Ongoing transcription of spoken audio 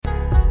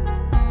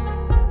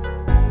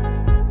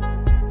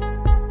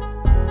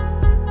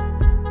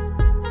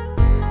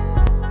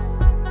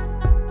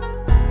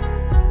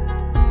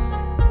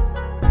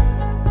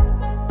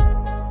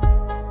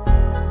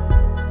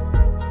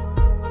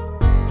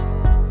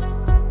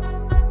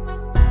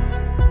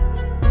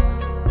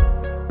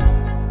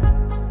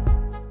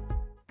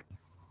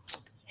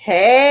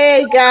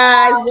Hey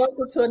guys,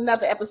 welcome to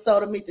another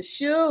episode of Meet the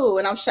Shoe,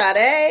 and I'm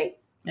Sade.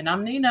 And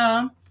I'm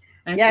Nina.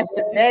 And yes,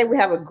 today we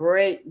have a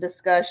great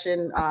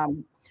discussion.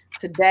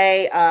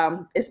 Today,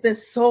 it's been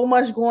so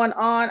much going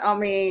on. I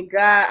mean,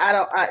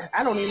 God,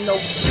 I don't even know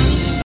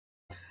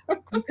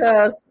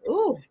because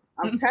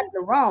I'm tapping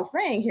the wrong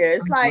thing here.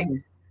 It's like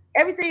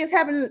everything is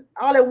happening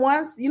all at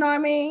once. You know what I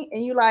mean?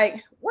 And you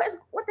like, what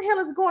the hell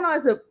is going on?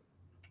 Is it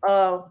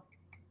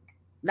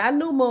not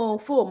new moon,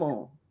 full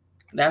moon?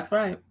 That's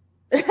right.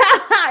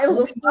 It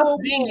was a full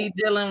moon.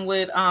 Dealing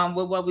with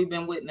what we've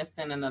been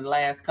witnessing in the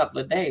last couple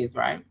of days,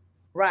 right?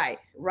 Right.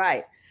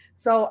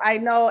 So I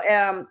know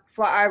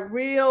for our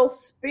real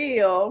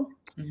spiel,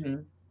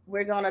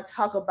 we're going to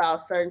talk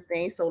about certain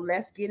things. So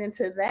let's get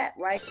into that,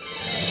 right?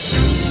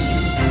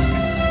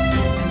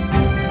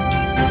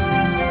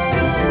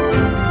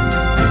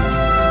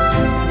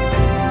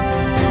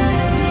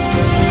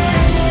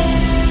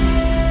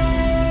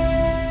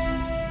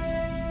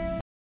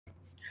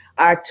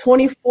 Our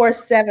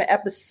 24/7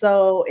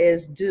 episode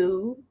is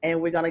due,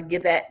 and we're going to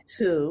get that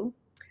to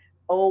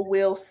old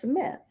Will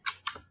Smith.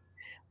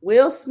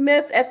 Will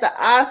Smith at the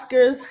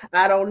Oscars,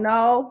 I don't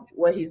know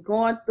what he's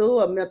going through,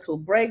 a mental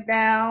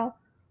breakdown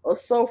or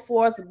so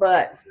forth,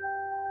 but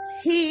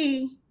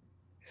he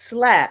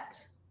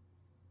slapped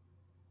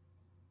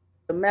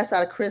the mess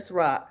out of Chris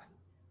Rock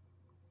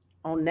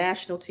on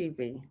national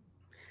TV.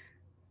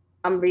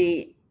 I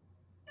mean,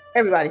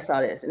 everybody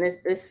saw this, and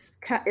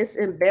it's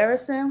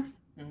embarrassing.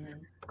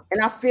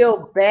 And I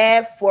feel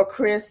bad for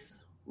Chris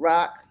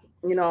Rock,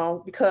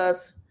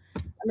 because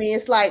I mean,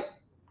 it's like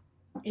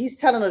he's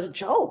telling a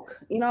joke.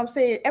 You know what I'm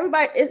saying?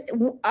 Everybody,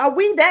 are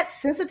we that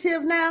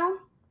sensitive now?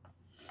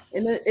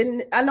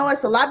 And I know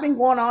it's a lot been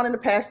going on in the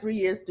past 3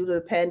 years due to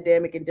the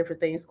pandemic and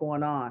different things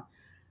going on.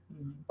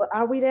 But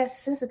are we that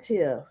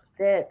sensitive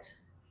that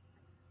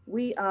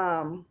we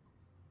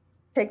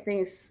take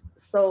things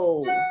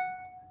so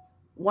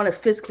want to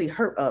physically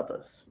hurt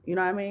others? You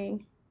know what I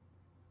mean?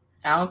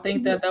 I don't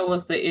think that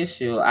was the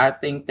issue. I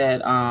think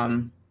that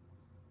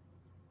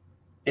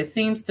it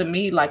seems to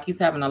me like he's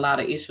having a lot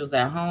of issues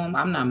at home.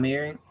 I'm not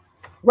married.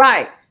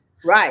 Right.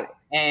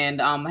 And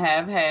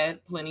have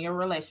had plenty of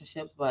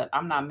relationships, but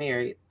I'm not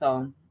married.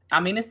 So, I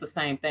mean, it's the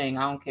same thing.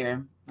 I don't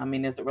care. I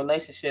mean, it's a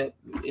relationship.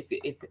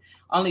 If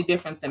only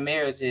difference in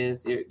marriage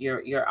is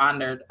you're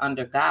honored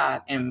under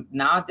God, and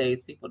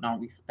nowadays people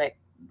don't respect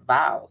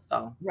vows.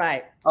 So,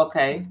 right.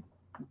 Okay.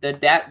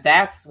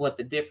 That's what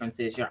the difference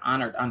is. You're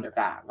honored under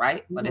God,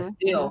 right? But it's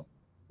still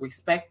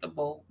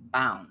respectable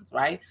bounds,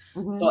 right?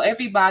 So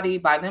everybody,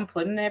 by them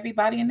putting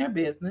everybody in their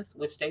business,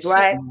 which they should,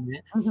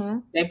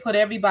 they put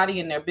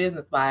everybody in their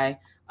business by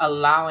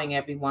allowing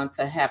everyone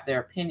to have their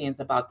opinions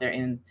about their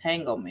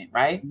entanglement,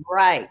 right?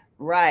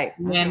 Right.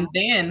 And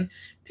then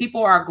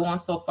people are going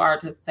so far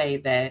to say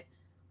that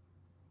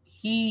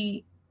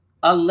she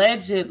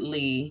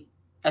allegedly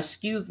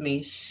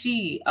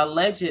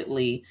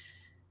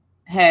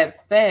had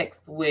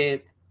sex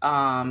with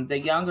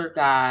the younger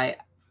guy,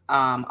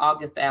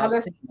 August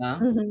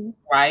Alsina,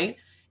 right?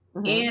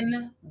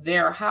 In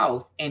their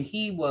house, and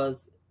he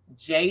was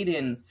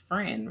Jaden's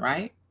friend,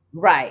 right?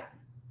 Right.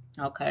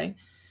 Okay.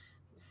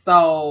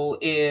 So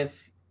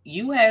if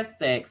you had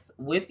sex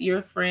with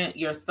your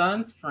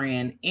son's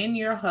friend in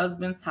your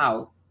husband's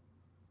house,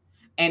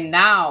 and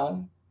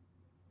now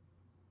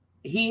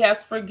he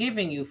has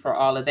forgiven you for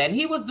all of that, and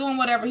he was doing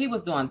whatever he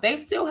was doing, they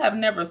still have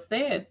never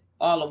said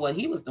all of what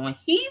he was doing.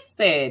 He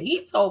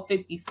told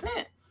 50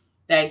 Cent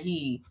that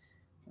he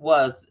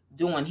was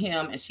doing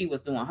him and she was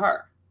doing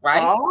her,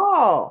 right?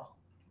 Oh,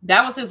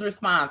 that was his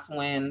response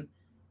when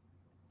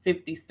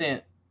 50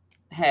 Cent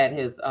had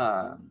his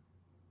So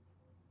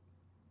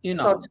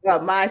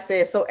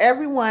mindset. So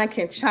everyone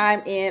can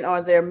chime in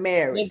on their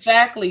marriage.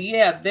 Exactly.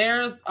 Yeah.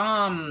 There's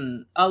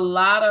a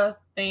lot of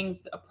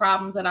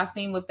problems that I've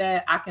seen with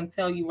that. I can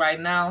tell you right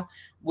now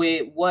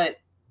with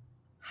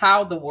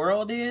how the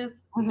world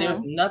is,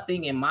 there's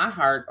nothing in my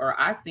heart or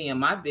I see in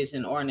my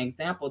vision or an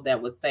example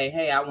that would say,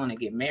 hey, I want to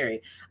get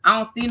married. I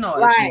don't see no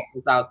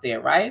examples out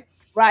there, right?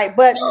 Right.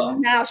 But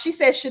now she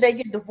says, should they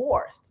get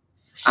divorced?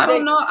 I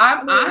don't know.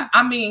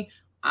 I mean,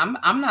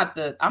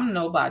 I'm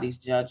nobody's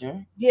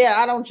judger. Yeah,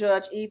 I don't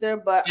judge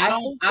either, but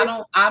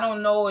I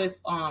don't know if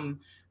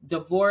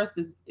divorce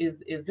is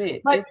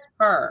it. But it's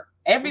her.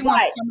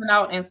 Everyone's coming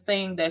out and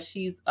saying that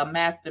she's a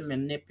master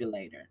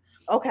manipulator.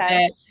 Okay.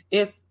 That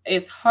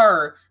it's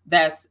her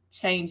that's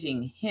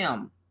changing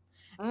him.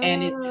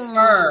 And it's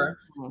her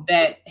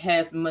that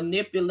has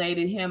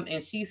manipulated him,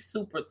 and she's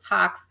super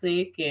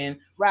toxic, and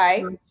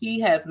she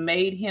has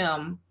made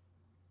him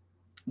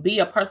be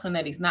a person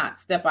that he's not,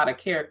 step out of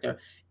character.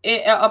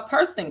 A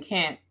person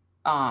can't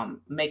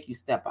make you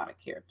step out of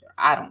character.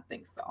 I don't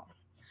think so.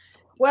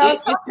 Well,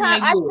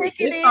 sometimes I think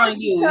it's on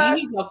you.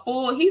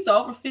 He's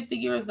over 50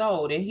 years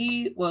old, and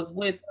he was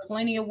with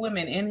plenty of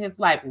women in his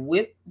life,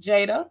 with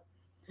Jada,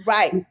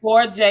 right,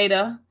 before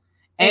Jada,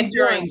 and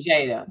during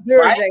Jada,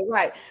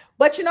 right.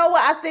 But you know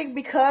what? I think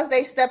because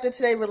they stepped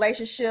into their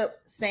relationship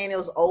saying it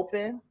was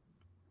open,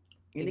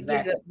 And to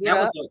Exactly. get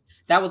up.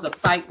 That was a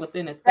fight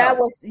within itself.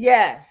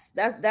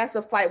 That's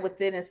a fight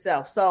within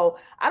itself. So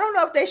I don't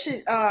know if they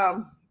should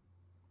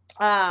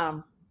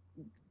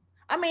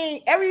I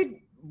mean,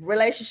 every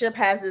relationship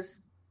has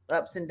its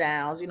ups and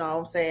downs, you know what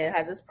I'm saying,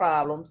 has its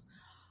problems.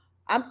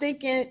 I'm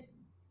thinking,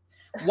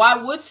 why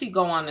would she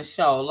go on the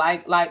show?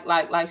 Like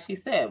she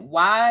said,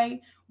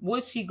 why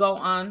would she go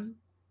on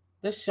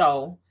the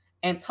show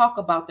and talk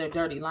about their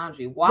dirty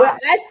laundry? Why? Well,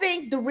 I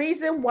think the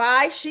reason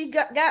why she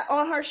got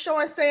on her show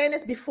and saying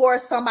this before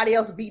somebody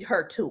else beat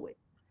her to it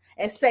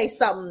and say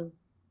something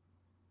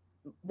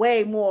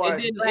way more.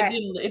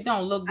 It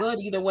don't look good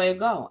either way it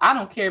go. I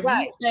don't care if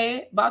you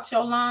say about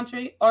your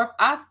laundry or if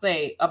I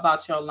say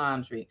about your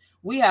laundry.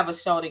 We have a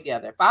show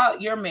together.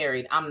 If you're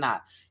married, I'm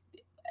not.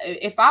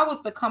 If I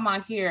was to come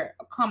on here,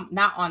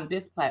 not on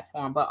this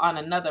platform, but on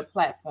another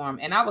platform,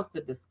 and I was to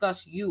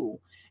discuss you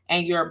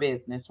and your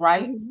business,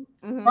 right?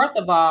 First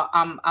of all,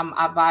 I'm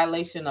a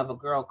violation of a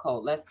girl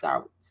code. Let's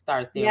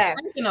start there. Yes.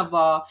 Second of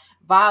all,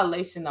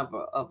 violation of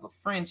a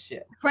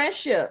friendship.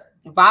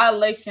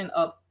 Violation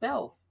of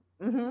self.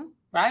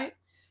 Right?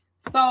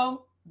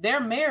 So they're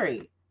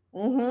married.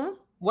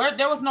 Where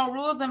there was no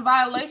rules and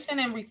violation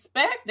and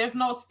respect, there's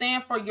no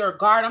stand for your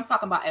guard. I'm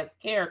talking about as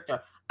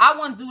character. I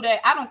wouldn't do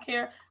that. I don't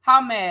care how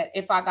mad,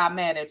 if I got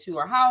mad at you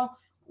or how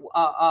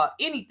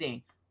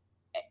anything,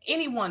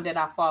 anyone that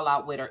I fall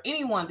out with or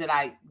anyone that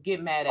I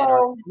get mad at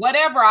or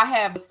whatever I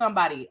have with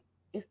somebody,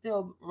 it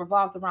still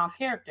revolves around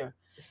character.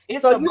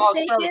 It's about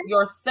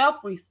your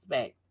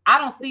self-respect. I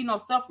don't see no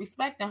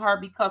self-respect in her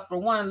because, for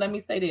one, let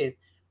me say this.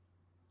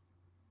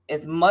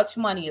 As much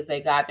money as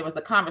they got, there was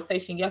a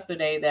conversation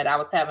yesterday that I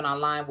was having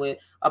online with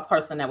a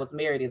person that was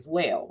married as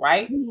well,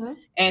 right?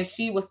 And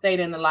she was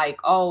stating like,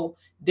 "Oh,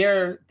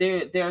 they're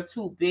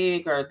too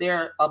big or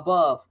they're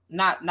above."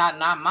 Not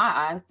my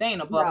eyes. They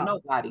ain't above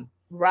nobody,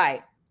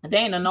 right? They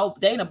ain't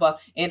above.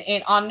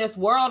 And on this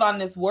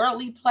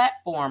worldly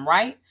platform,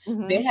 right?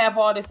 They have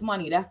all this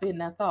money. That's it,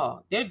 and that's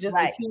all. They're just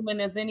as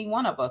human as any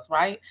one of us,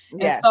 right?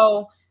 And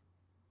so.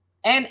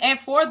 And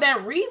for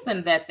that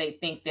reason that they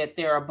think that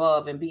they're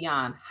above and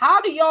beyond,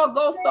 how do y'all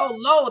go so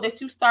low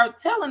that you start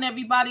telling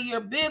everybody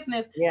your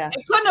business?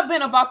 It couldn't have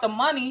been about the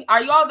money.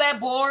 Are y'all that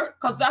bored?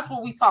 Because that's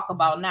what we talk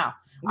about now.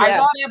 Are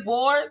y'all that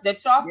bored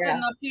that y'all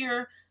sitting up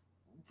here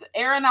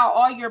airing out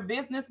all your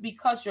business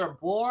because you're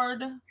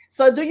bored?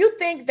 So do you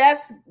think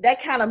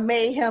that kind of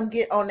made him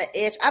get on the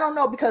edge? I don't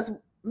know, because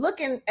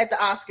looking at the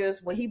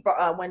Oscars when he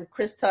brought when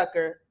Chris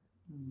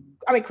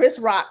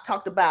Rock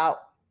talked about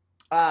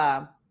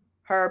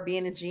her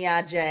being a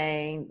G.I.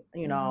 Jane,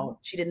 you know,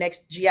 she the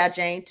next G.I.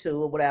 Jane 2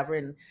 or whatever.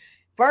 And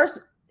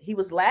first he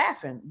was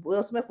laughing.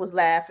 Will Smith was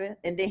laughing.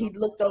 And then he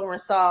looked over and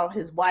saw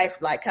his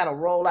wife like kind of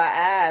roll her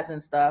eyes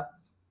and stuff.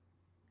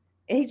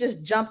 And he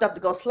just jumped up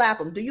to go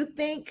slap him. Do you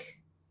think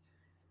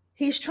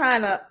he's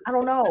trying to, I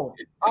don't know,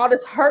 all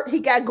this hurt he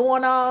got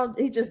going on,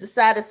 he just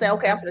decided to say,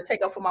 okay, I'm going to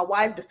take up for my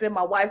wife, defend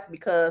my wife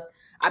because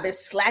I've been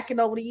slacking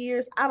over the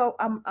years? I'm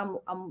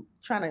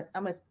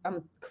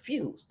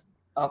confused.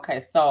 Okay,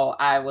 so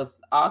I was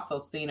also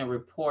seeing a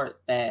report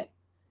that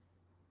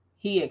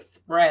he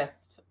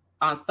expressed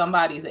on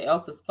somebody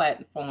else's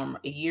platform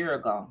a year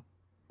ago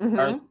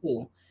or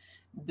two,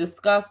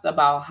 discussed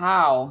about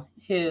how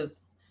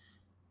his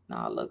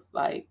now it looks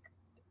like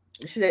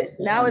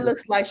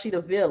she's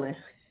the villain.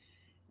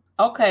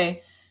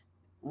 Okay,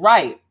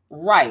 right.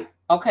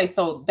 Okay,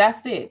 so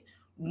that's it.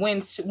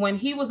 When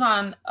he was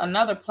on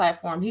another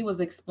platform, he was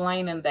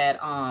explaining that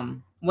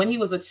when he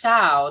was a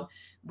child,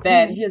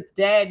 that his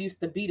dad used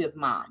to beat his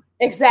mom.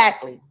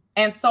 Exactly.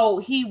 And so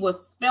he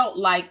felt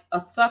like a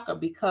sucker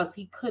because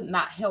he could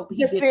not help.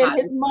 He defend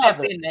his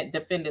mother.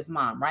 Defend his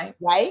mom, right?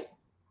 Right.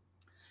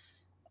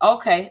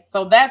 Okay,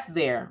 so that's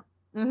there.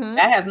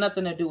 That has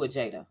nothing to do with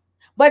Jada.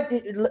 But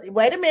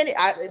wait a minute.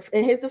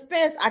 In his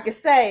defense, I could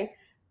say,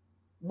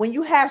 when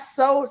you have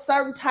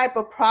certain type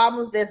of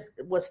problems that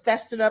was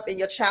festered up in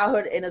your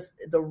childhood and it's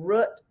the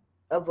root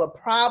of a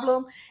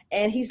problem,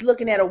 and he's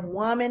looking at a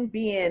woman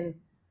being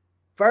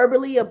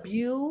verbally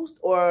abused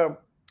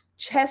or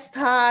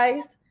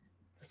chastised,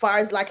 as far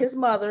as like his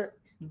mother,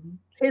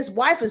 his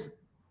wife is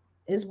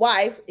his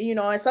wife, you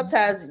know, and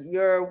sometimes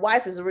your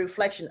wife is a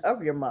reflection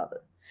of your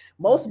mother.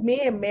 Most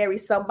men marry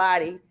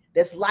somebody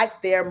that's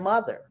like their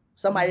mother,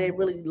 somebody they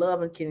really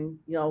love and can,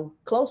 you know,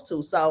 close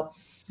to. So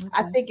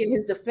I think in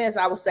his defense,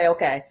 I would say,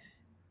 okay,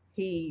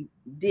 he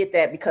did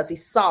that because he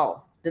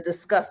saw the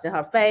disgust in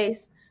her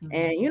face,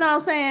 and you know what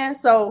I'm saying.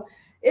 So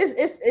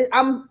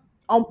I'm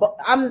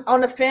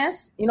on the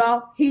fence. You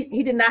know,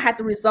 he did not have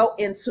to result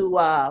into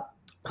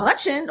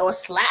punching or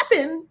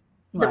slapping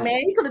the man.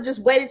 He could have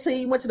just waited till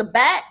he went to the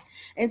back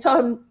and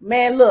told him,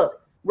 man, look,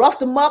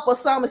 roughed him up or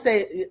something, and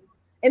say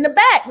in the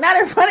back, not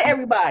in front of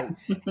everybody.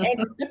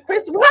 And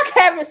Chris Rock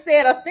haven't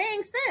said a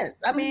thing since.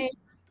 I mean,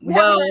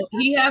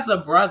 he has a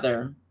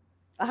brother.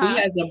 He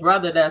has a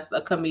brother that's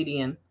a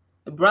comedian.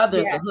 The brother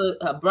is a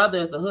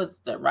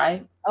hoodster,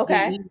 right?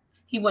 Okay.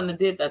 He wouldn't have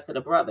did that to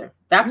the brother.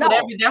 That's what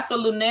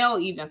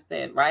Luenell even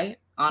said, right?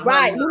 on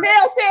right.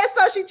 Luenell said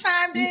so. She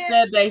chimed in. He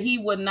said that he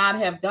would not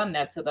have done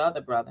that to the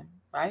other brother,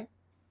 right?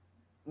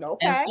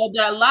 Okay. And so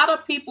there are a lot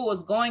of people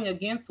was going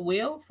against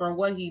Will for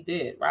what he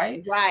did,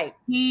 right? Right.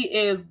 He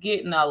is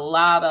getting a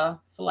lot of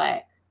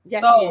flack.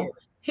 Yes, so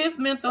his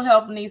mental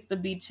health needs to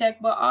be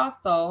checked, but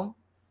also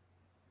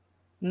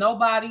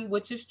nobody,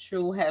 which is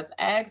true, has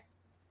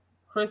asked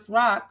Chris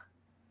Rock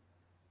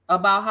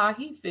about how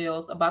he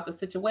feels about the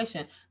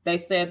situation. They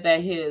said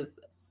that his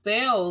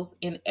sales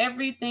in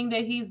everything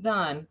that he's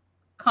done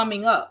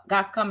coming up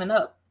has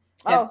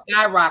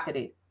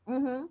skyrocketed.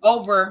 Mm-hmm.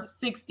 Over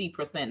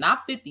 60%,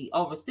 not 50,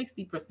 over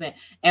 60%.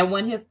 And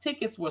when his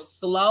tickets were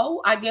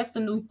slow, I guess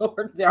in New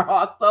York, they're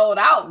all sold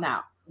out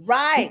now.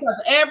 Right.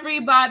 Because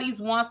everybody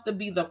wants to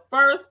be the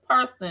first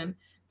person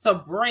to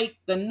break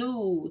the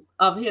news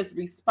of his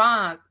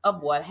response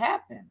of what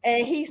happened.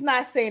 And he's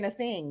not saying a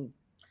thing.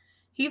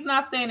 He's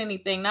not saying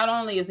anything. Not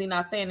only is he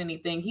not saying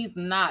anything, he's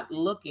not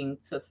looking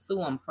to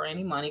sue him for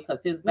any money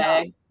because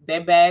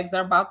their bags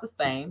are about the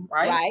same,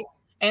 right? Right.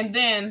 And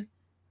then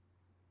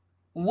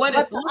what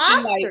but is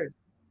looking Oscars, like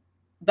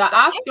the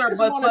Oscar,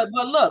 but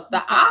look,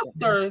 the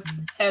Oscars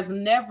has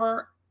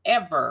never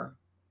ever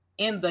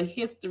in the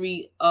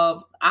history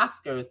of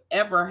Oscars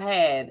ever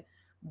had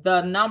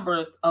the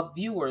numbers of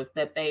viewers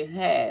that they've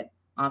had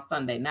on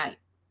Sunday night.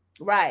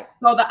 Right.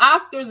 So the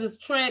Oscars is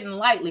treading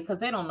lightly because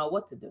they don't know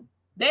what to do.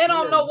 They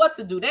don't know what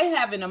to do. They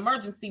having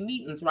emergency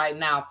meetings right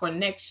now for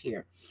next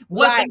year.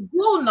 What they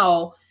do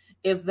know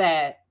is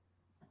that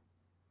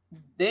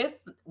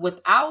this,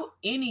 without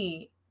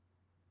any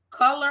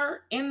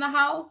color in the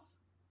house,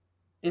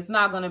 it's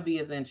not going to be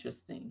as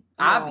interesting,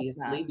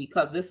 obviously,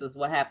 because this is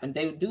what happened.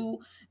 They do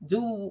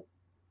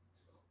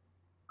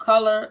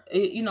color,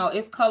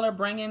 it's color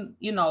bringing,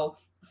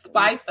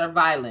 spice or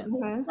violence,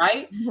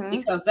 right?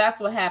 Because that's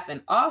what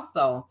happened.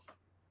 Also,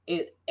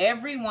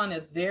 everyone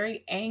is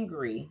very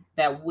angry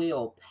that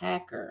Will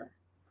Packer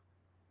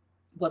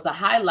was a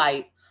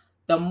highlight.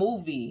 The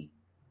movie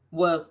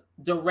was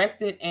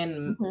directed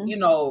and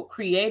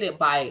created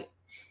by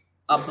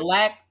a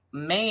Black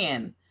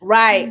man,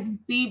 right?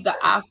 Received the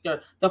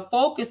Oscar. The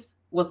focus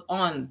was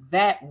on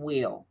that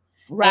Will,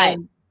 right?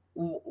 And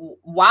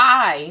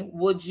why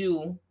would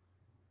you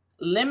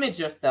limit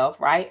yourself,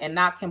 right, and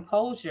not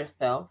compose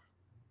yourself?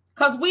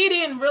 Because we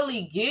didn't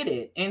really get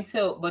it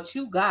but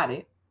you got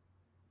it.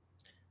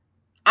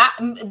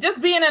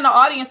 Just being in the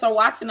audience or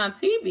watching on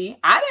TV,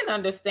 I didn't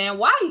understand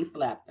why he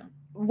slapped him.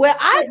 Well,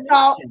 I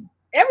thought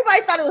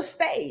everybody thought it was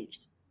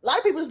staged. A lot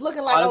of people was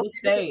looking like, oh,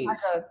 it's just like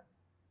a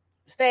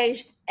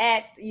staged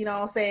act, you know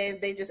what I'm saying?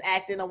 They just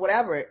acting or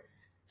whatever.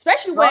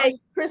 Especially when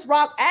Chris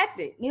Rock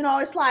acted.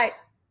 It's like,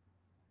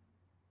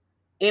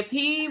 if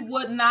he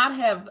would not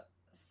have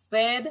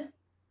said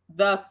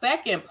the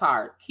second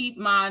part, keep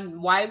my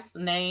wife's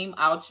name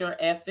out your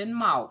effing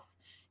mouth.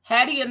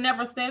 Had he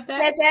never said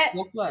that,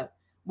 guess what?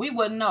 We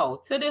wouldn't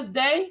know. To this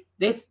day,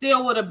 they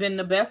still would have been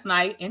the best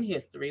night in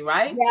history,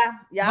 right?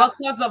 Yeah.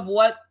 Because of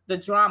the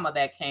drama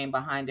that came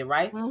behind it,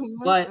 right?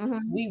 But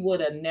we would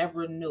have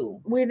never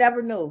knew. We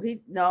never knew.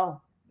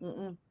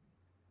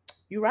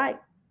 You're right.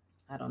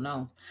 I don't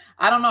know.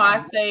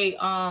 I say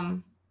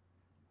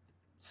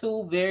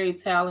two very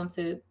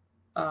talented,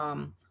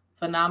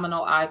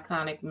 phenomenal,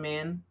 iconic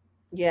men.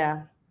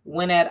 Yeah.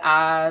 Went at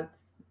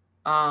odds.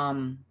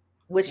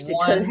 Which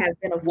couldn't have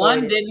been avoided.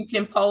 One didn't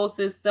compose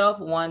himself.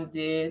 One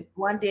did.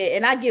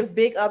 And I give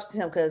big ups to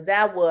him because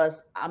that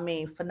was,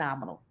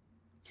 phenomenal.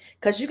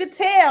 Because you could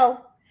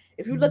tell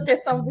if you looked at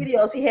some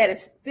videos, he had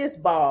his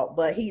fist balled,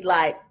 but he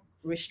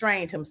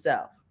restrained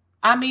himself.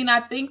 I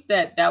think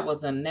that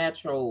was a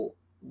natural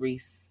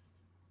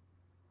response,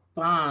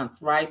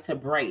 right? To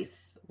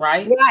brace,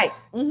 right? Right.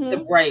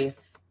 To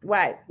brace.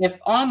 Right. It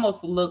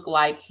almost looked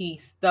like he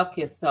stuck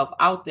himself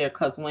out there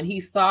because when he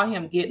saw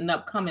him getting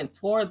up, coming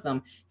towards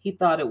him, he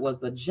thought it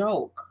was a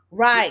joke.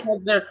 Right.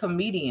 Because they're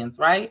comedians,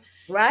 right?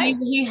 Right.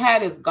 He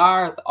had his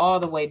guards all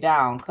the way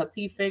down because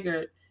he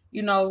figured,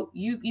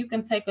 you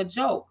can take a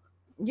joke.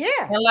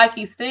 Yeah. And like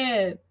he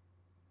said,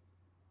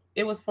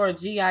 it was for a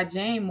G.I.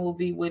 Jane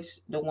movie, which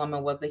the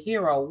woman was a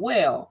hero.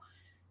 Well,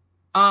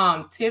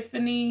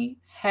 Tiffany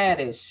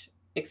Haddish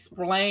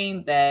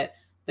explained that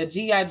the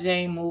G.I.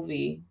 Jane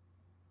movie,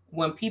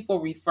 when people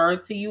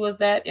referred to you as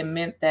that, it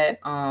meant that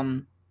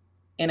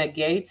in a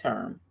gay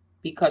term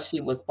because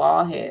she was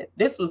bald head.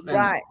 This was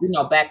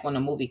back when the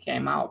movie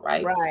came out,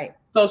 right? Right.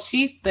 So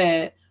she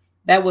said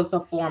that was a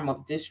form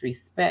of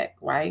disrespect,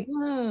 right?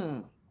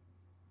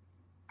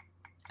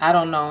 I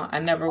don't know. I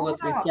never was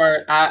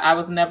referred. I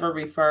was never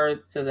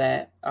referred to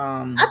that.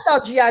 I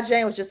thought G.I.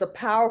 Jane was just a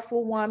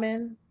powerful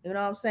woman. You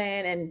know what I'm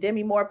saying? And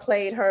Demi Moore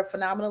played her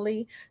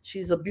phenomenally. She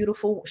was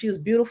beautiful.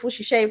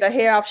 She shaved her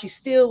hair off. She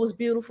still was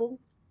beautiful.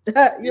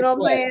 You know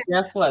what I'm saying?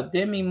 Guess what?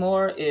 Demi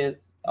Moore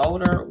is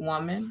older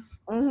woman,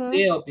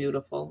 still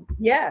beautiful.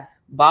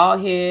 Yes.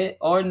 Bald head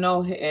or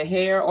no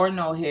hair or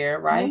no hair,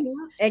 right?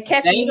 And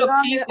catching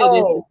young and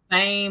old. The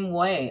same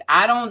way.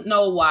 I don't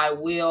know why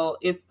Will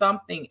is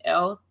something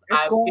else.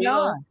 I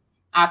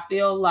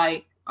feel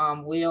like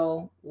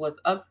Will was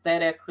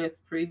upset at Chris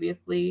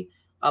previously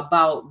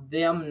about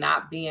them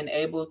not being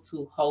able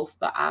to host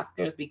the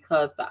Oscars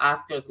because the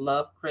Oscars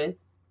love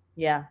Chris.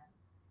 Yeah.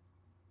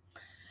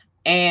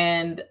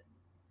 And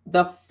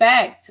the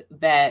fact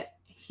that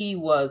he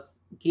was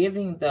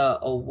giving the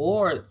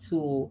award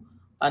to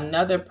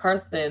another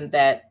person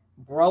that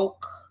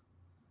broke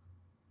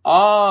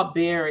all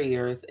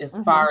barriers as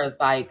far as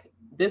like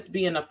this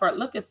being the first.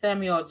 Look at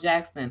Samuel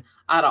Jackson.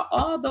 Out of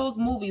all those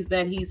movies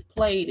that he's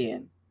played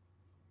in,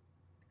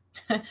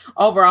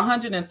 over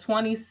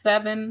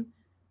 127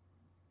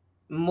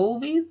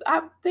 movies,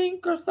 I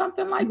think, or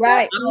something like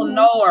that. I don't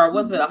know, or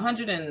was it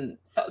 100 and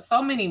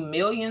so many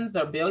millions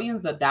or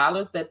billions of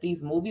dollars that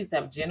these movies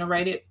have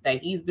generated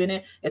that he's been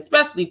in,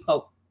 especially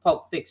Pulp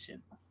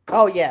Fiction.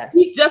 Oh yes,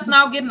 he's just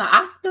now getting an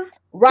Oscar.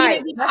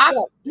 Right,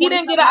 he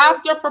didn't get an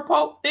Oscar for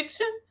Pulp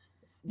Fiction.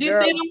 Do you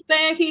see what I'm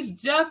saying?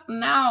 He's just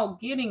now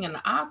getting an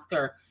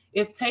Oscar.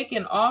 It's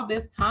taken all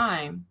this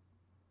time.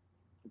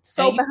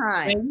 So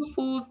behind. And you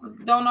fools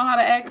don't know how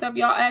to act up.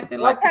 Y'all acting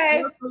like the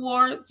Source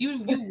Awards.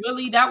 You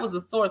really, that was the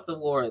Source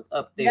Awards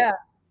up there. Yeah.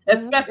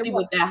 Especially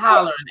with that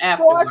hollering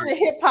afterwards. Source and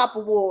Hip Hop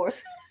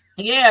Awards.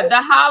 Yeah,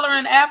 the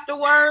hollering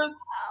afterwards.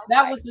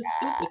 That was just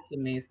stupid to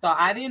me. So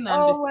I didn't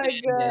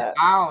understand that.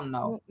 I don't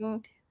know.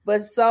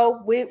 But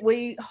so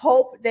we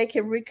hope they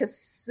can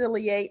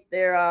reconciliate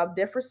their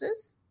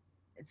differences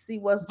and see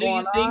what's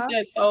going on. Do you think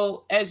that,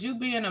 so as you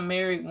being a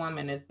married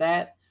woman, is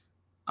that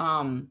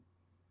a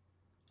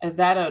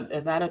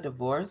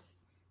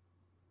divorce?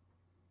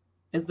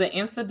 Is the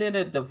incident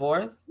a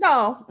divorce?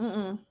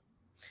 No.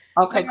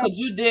 Okay. Could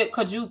you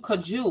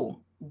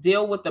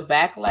deal with the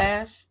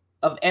backlash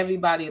of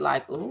everybody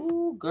like,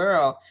 ooh,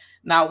 girl,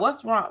 now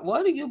what's wrong?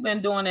 What have you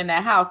been doing in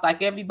that house?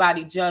 Like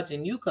everybody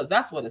judging you because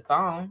that's what it's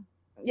on.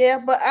 Yeah,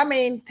 but I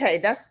mean, hey,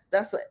 that's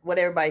what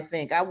everybody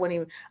think.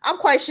 I'm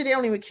quite sure they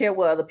don't even care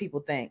what other people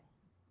think.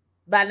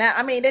 By now,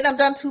 I mean, they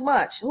done too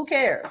much. Who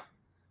cares?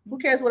 Who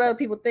cares what other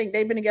people think?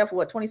 They've been together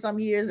for 20-some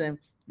years, and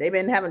they've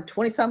been having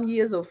 20-some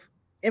years of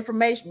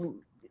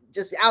information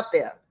just out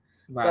there.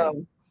 Right.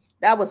 So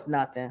that was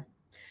nothing.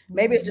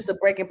 Maybe it's just a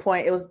breaking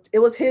point. It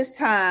was his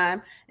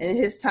time, and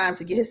his time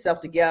to get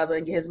himself together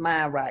and get his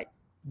mind right.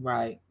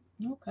 Right.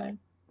 Okay.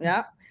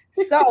 Yeah.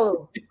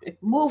 So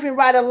moving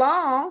right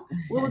along,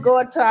 we will go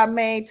into our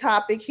main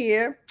topic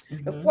here.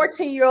 The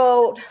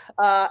 14-year-old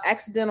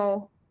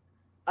accidental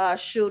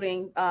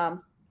shooting.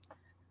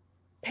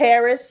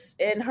 Paris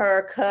and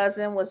her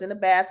cousin was in the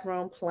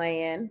bathroom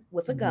playing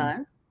with a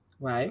gun.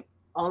 Right.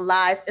 On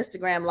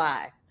Instagram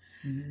Live.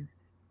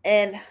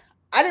 And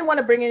I didn't want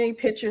to bring any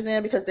pictures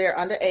in because they're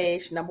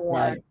underage, number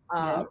one.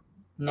 Right.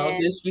 No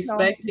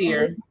disrespect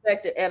here. No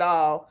disrespect at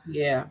all.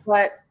 Yeah.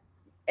 But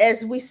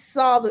as we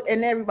saw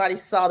and everybody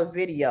saw the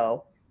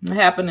video. It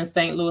happened in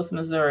St. Louis,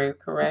 Missouri,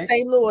 correct?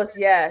 St. Louis,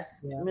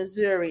 yes. Yeah.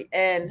 Missouri.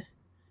 And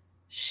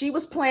she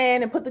was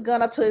playing and put the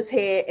gun up to his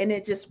head and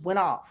it just went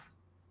off.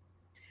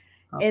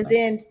 Okay. And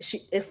then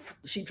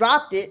she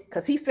dropped it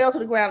because he fell to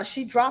the ground and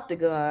she dropped the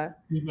gun.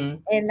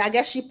 And I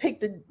guess she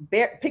picked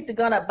the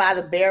gun up by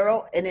the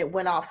barrel and it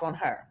went off on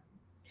her.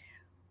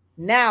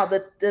 Now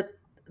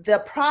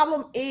the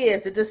problem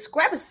is, the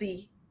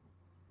discrepancy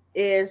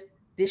is,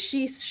 did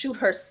she shoot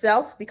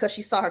herself because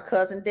she saw her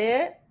cousin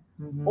dead?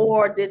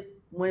 Or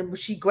when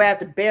she grabbed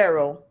the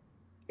barrel,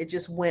 it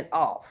just went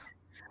off?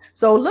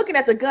 So looking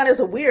at the gun is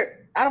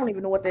I don't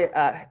even know what the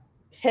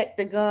heck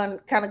the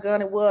kind of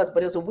gun it was,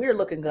 but it was a weird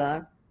looking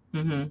gun.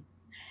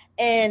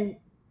 And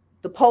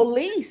the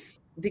police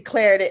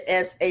declared it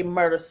as a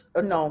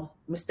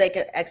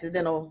mistaken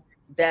accidental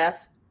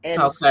death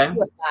and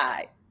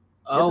suicide.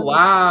 Oh,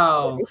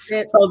 wow.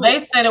 So they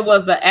said it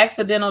was an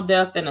accidental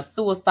death and a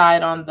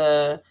suicide on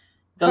the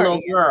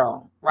little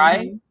girl,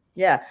 right?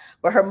 Yeah,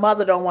 but her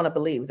mother don't want to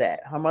believe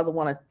that. Her mother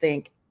want to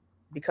think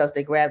because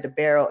they grabbed the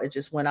barrel, it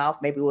just went off.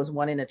 Maybe it was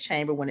one in the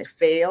chamber when it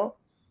fell.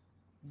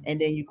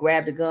 And then you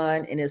grab the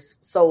gun and it's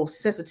so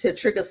sensitive,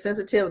 trigger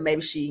sensitive.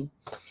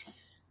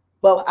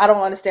 But I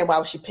don't understand why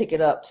would she pick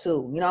it up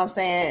too. You know what I'm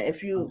saying?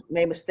 If you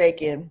made a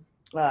mistake and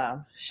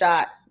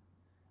shot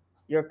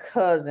your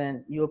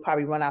cousin, you would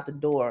probably run out the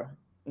door.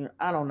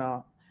 I don't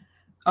know.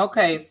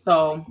 Okay,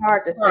 so it's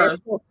hard to say.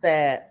 It's so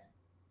sad.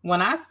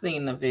 When I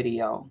seen the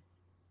video,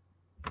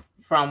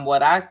 from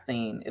what I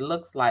seen, it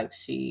looks like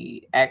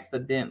she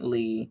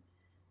accidentally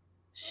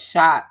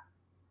shot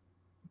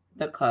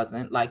the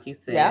cousin, like you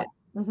said. Yeah.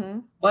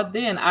 But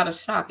then out of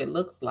shock, it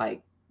looks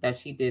like that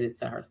she did it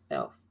to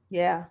herself.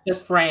 Yeah.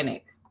 Just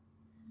frantic.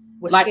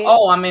 Like,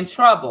 oh, I'm in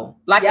trouble.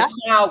 Like a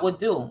child would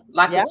do.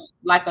 Like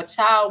a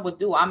child would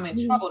do. I'm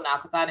in trouble now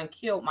because I didn't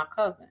kill my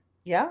cousin.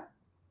 Yeah.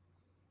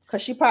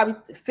 Because she probably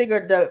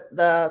figured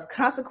the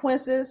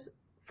consequences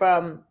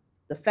from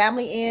the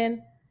family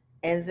end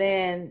and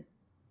then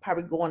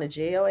probably going to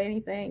jail or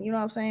anything. You know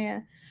what I'm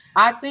saying?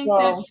 I think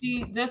that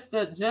she just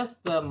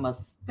the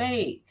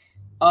mistake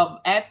of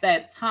at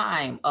that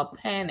time, a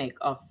panic,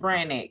 a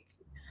frantic,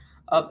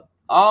 of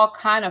all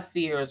kind of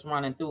fears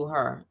running through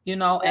her,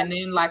 and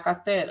then, like I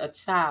said, a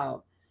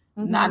child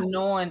not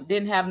knowing,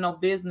 didn't have no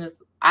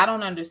business I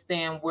don't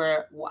understand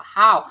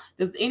how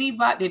does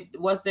anybody,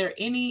 was there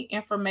any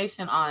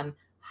information on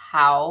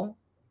how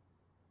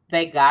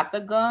they got the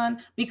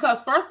gun?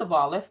 Because first of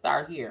all, let's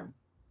start here.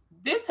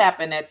 This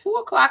happened at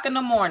 2:00 in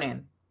the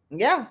morning.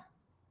 Yeah.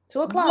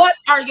 2:00. What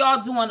are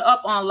y'all doing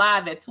up on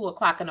live at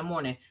 2:00 in the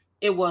morning?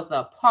 It was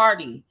a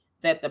party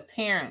that the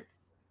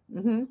parents,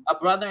 a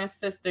brother and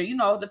sister,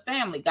 the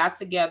family got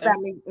together.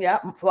 Family, yeah,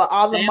 for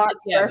all the March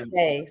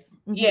birthdays.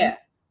 Yeah,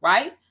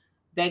 right.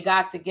 They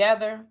got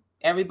together.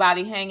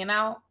 Everybody hanging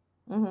out.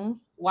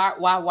 Why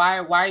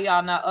are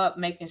y'all not up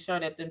making sure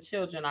that them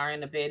children are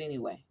in the bed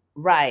anyway?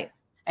 Right.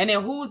 And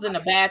then who's in the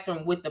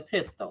bathroom with the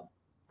pistol?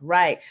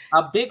 Right.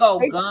 A big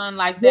old gun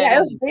like that. Yeah,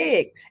 it was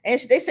big. And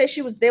they said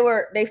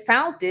they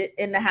found it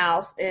in the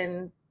house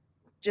and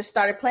just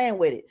started playing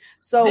with it.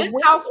 So this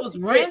house was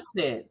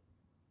rented.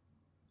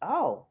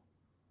 Oh.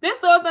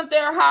 This wasn't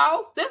their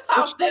house. This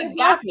house, they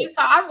got this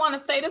house. I want to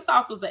say this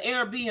house was an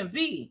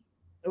Airbnb.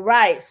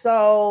 Right.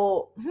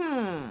 So,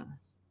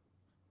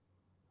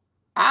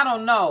 I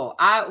don't know.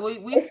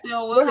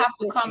 We'll have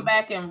to come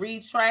back and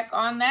retrack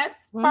on that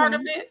part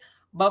of it.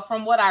 But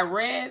from what I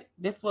read,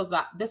 this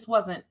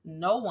wasn't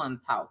no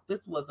one's house.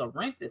 This was a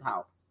rented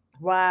house.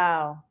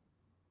 Wow.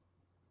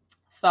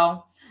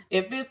 So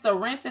if it's a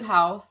rented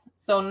house,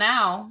 so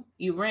now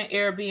you rent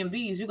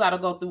Airbnbs, you got to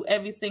go through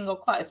every single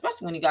closet,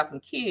 especially when you got some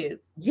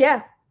kids.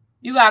 Yeah.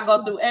 You got to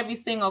go through every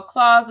single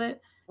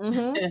closet.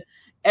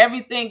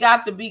 Everything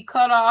got to be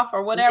cut off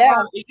or whatever.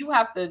 Yeah. You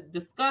have to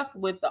discuss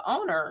with the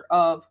owner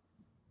of,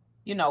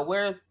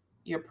 where's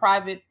your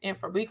private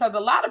info, because a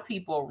lot of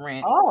people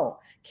rent. Oh,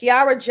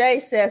 Kiara J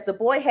says the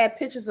boy had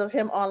pictures of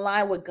him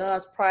online with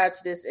guns prior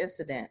to this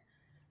incident.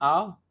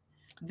 Oh,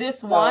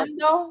 this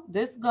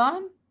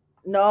gun?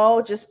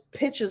 No, just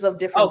pictures of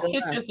different guns.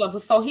 Pictures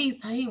of. So he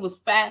was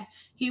fat.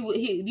 He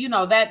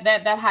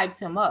that hyped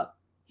him up.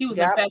 He was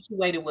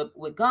infatuated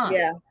with guns.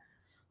 Yeah.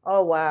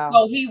 Oh wow.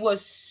 So he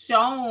was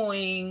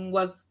showing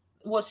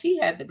she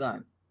had the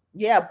gun.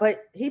 Yeah, but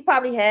he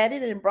probably had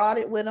it and brought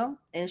it with him,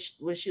 and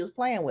she was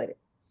playing with it.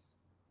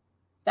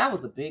 That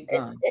was a big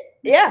gun.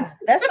 Yeah,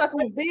 that sucker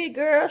was big,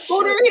 girl.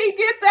 Who did he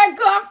get that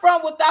gun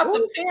from without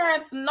the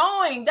parents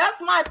knowing?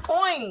 That's my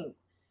point.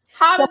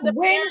 How did the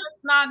parents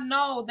not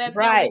know that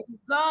there was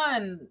a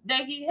gun,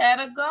 that he had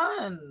a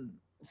gun?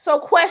 So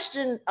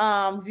question,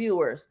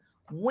 viewers,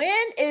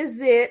 when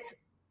is it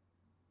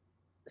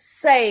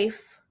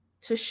safe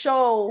to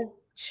show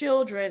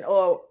children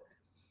or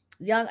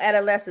young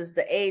adolescents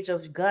the age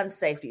of gun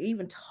safety,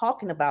 even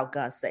talking about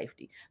gun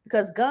safety?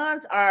 Because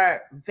guns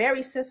are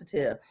very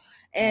sensitive,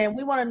 and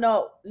we want to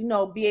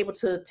know, be able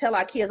to tell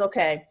our kids,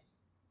 okay,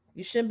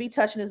 you shouldn't be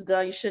touching this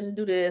gun, you shouldn't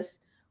do this,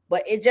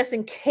 but it just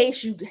in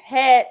case you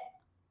had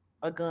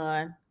a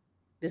gun,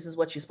 this is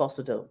what you're supposed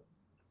to do.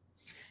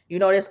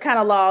 There's kind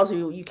of laws,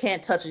 you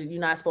can't touch it.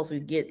 You're not supposed to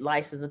get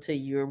licensed until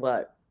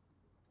you're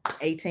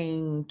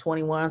 18,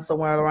 21,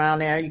 somewhere around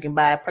there. You can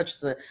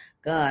purchase a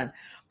gun.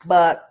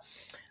 But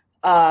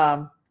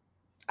Kiara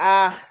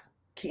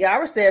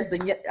says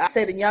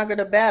the younger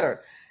the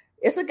better.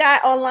 It's a guy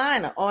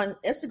online on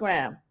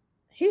Instagram.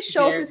 He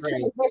shows his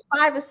kids, they're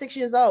 5 and 6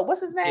 years old.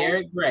 What's his name?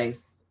 Derek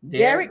Grace.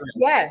 Derek,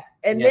 yes.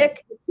 And their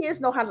kids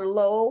know how to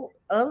load,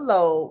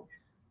 unload,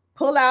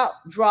 pull out,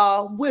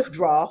 draw,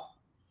 withdraw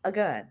a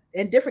gun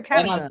in different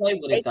kind of guns. Play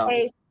with it, though.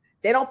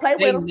 They don't play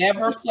with them. They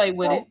never play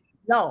with it.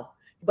 No.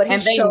 But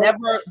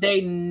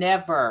they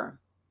never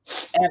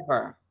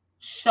ever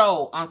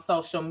show on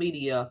social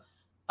media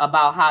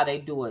about how they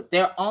do it.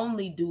 They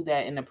only do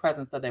that in the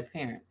presence of their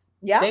parents.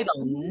 Yeah. They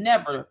don't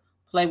never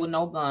play with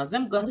no guns.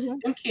 Them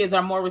kids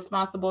are more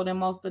responsible than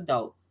most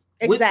adults.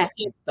 Exactly. With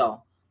the kids,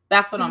 though.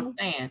 That's what I'm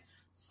saying.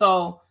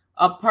 So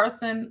a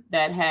person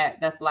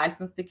that's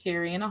licensed to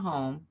carry in a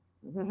home,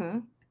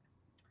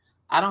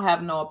 I don't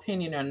have no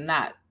opinion or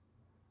not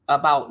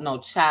about no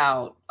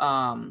child.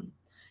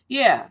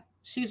 Yeah,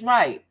 she's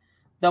right.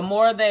 The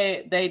more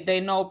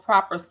they know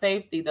proper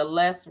safety, the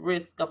less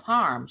risk of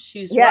harm.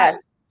 She's right.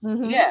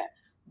 Yeah,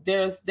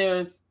 there's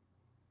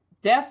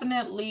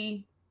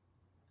definitely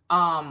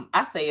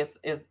I say it's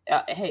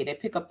hey, they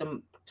pick up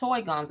them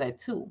toy guns at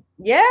 2.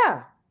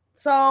 Yeah.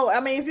 So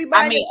if you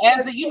buy,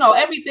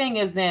 everything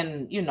is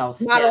in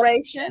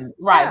moderation,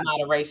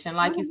 moderation,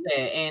 like you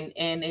said,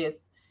 and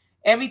it's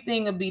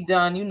everything will be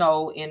done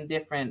in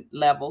different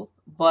levels,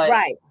 but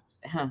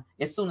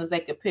as soon as they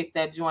could pick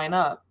that joint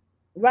up,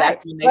 but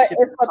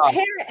if a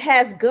parent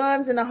has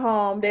guns in the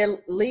home, they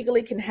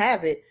legally can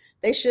have it.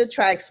 They should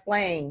try to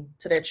explain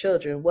to their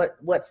children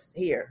what's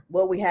here,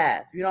 what we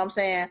have. You know what I'm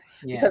saying?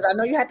 Yeah. Because I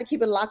know you have to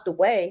keep it locked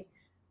away,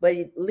 but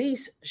at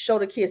least show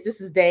the kids this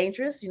is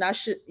dangerous.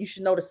 You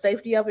should know the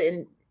safety of it,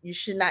 and you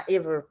should not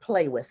ever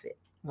play with it.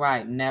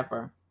 Right.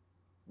 Never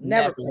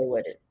play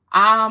with it.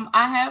 I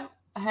have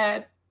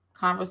had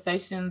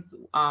conversations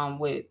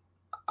with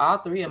all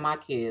 3 of my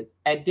kids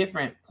at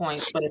different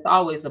points, but it's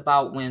always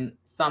about when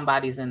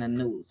somebody's in the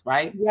news,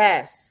 right?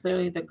 Yes.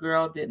 Clearly the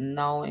girl didn't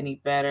know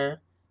any better,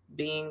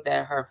 being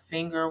that her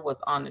finger was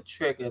on the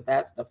trigger.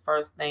 That's the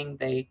first thing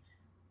they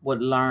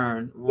would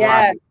learn.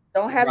 Yes. Right.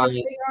 Don't have your Right.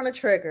 finger on the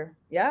trigger.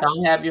 Yeah.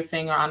 Don't have your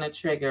finger on the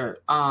trigger.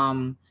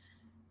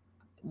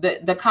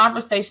 The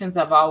conversations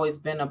have always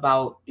been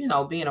about,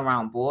 being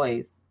around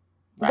boys,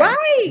 right?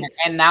 Right.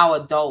 And now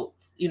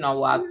adults,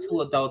 Mhm.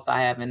 2 adults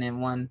I have and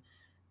then 1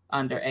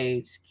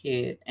 underage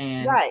kid.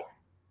 And Right.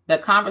 the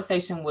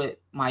conversation with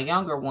my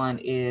younger one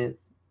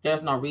is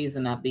there's no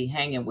reason to be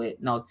hanging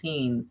with no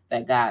teens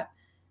that got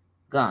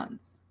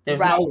guns. There's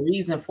Right. no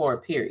reason for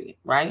it, period,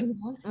 right?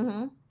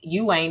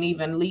 You ain't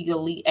even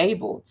legally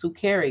able to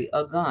carry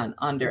a gun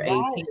under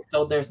 18,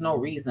 so there's no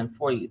reason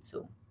for you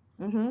to,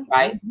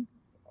 right?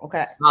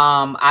 Okay.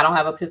 I don't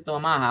have a pistol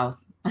in my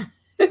house.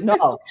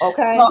 No.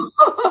 Okay.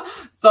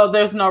 So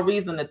there's no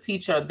reason to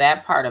teach her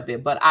that part of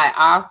it. But I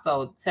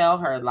also tell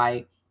her,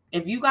 like,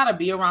 if you got to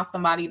be around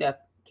somebody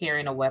that's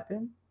carrying a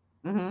weapon,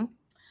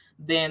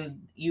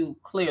 then you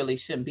clearly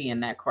shouldn't be in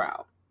that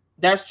crowd.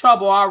 There's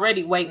trouble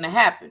already waiting to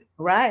happen.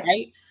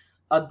 Right.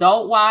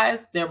 Adult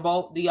wise,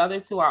 the other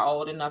 2 are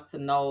old enough to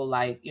know,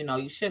 like,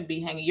 you shouldn't be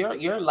hanging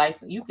your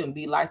license. You can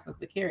be licensed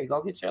to carry.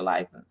 Go get your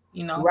license,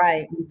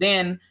 Right.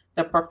 Then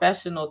the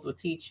professionals will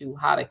teach you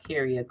how to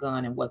carry a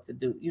gun and what to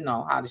do,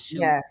 how to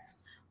shoot,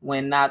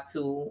 when not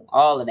to,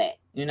 all of that,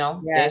 they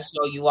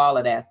show you all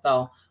of that.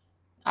 So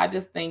I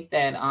just think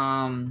that,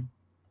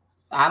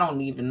 I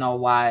don't even know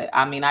why.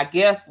 I mean, I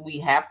guess we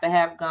have to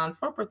have guns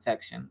for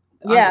protection.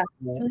 Yeah.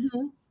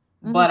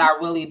 But I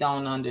really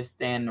don't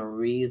understand the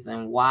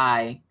reason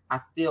why. I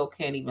still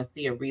can't even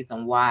see a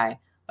reason why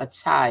a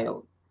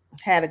child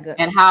had a gun,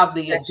 and how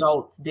the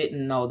adults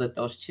didn't know that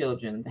those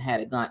children had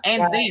a gun.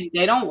 And then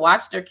they don't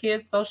watch their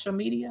kids' social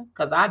media,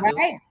 because I do.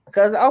 Right.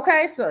 Because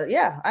so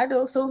yeah, I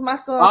do. As soon as my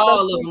son,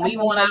 all of them,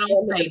 even when I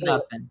don't say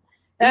nothing,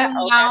 even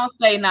when I don't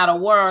say not a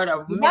word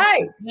or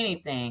mention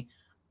anything,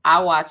 I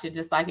watch it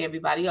just like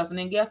everybody else. And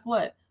then guess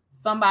what?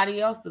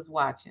 Somebody else is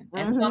watching,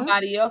 and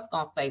somebody else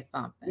gonna say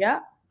something.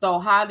 Yeah. So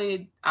I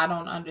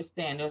don't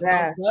understand. There's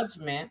no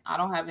judgment. I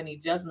don't have any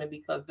judgment,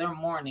 because they're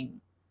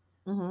mourning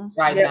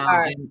right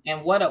now.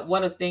 And what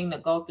a thing to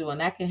go through.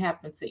 And that can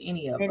happen to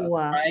anyone,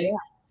 right? Yeah.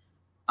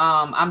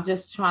 I'm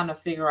just trying to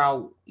figure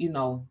out,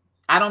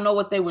 I don't know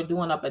what they were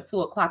doing up at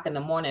 2:00 in the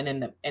morning,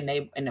 and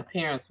the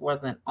parents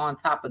wasn't on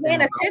top of them.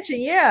 Paying attention,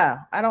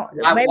 yeah. I don't.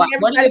 Maybe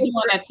what are you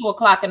doing at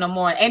 2:00 in the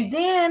morning? And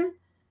then,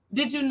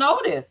 did you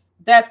notice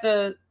that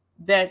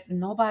that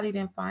nobody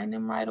didn't find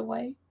them right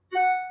away?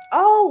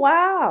 Oh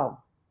wow!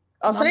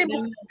 Oh, so they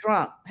must be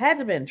drunk. Had to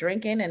have been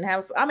drinking and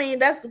have. I mean,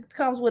 that's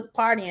comes with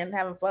partying,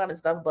 having fun and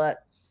stuff.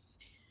 But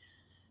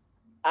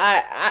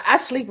I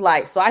sleep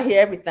light, so I hear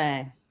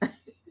everything.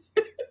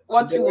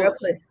 What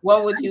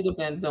would you have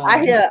been doing?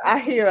 I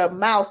hear a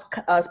mouse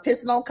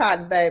pissing on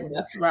cotton, baby.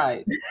 That's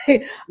right.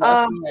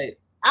 Right.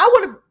 I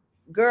would have,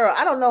 girl.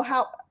 I don't know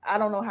how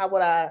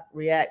would I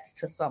react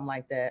to something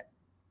like that.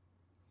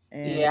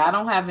 And yeah, I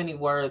don't have any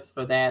words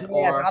for that.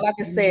 Yes, all I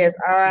can say is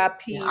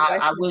R.I.P.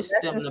 I wish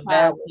them the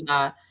best, and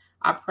I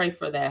pray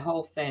for that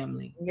whole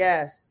family.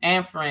 Yes,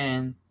 and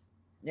friends.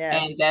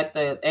 Yes,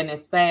 and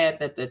it's sad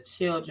that the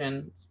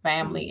children's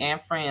family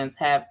and friends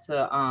have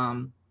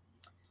to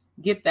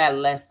get that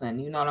lesson.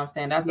 You know what I'm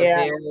saying? That's a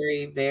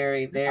very,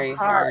 very, very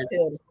hard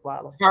pill to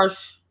swallow.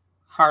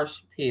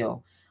 Harsh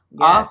pill.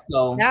 Yes.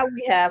 Also, now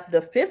we have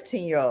the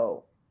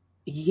 15-year-old.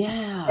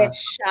 Yeah. That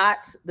shot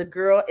the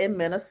girl in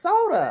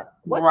Minnesota.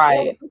 What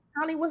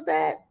county was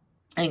that?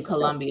 In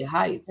Columbia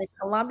Heights. In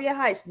Columbia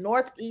Heights,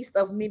 northeast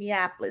of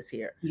Minneapolis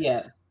here.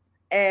 Yes.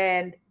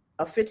 And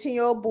a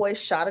 15-year-old boy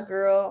shot a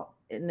girl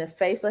in the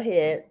face or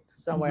head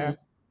somewhere.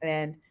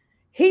 And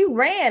he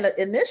ran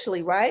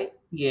initially, right?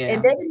 Yeah.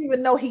 And they didn't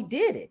even know he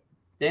did it.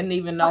 Didn't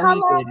even know how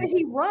long did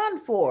he run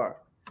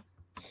for?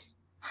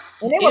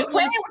 And they were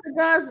playing with the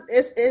guns.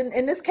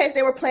 In this case,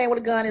 they were playing with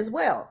a gun as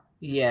well.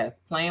 Yes,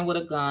 playing with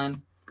a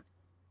gun.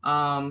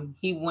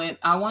 He went,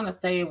 I want to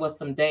say it was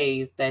some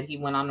days that he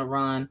went on the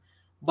run,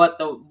 but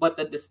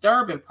the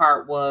disturbing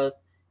part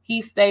was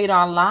he stayed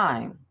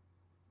online.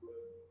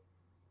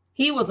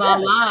 He was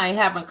online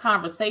having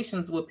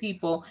conversations with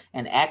people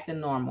and acting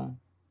normal.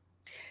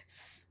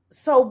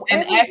 So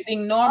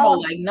acting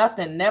normal like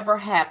nothing never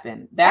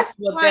happened. That's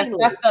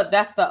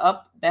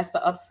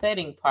the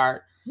upsetting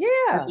part. Yeah,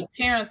 that the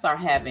parents are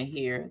having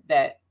here,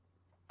 that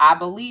I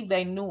believe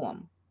they knew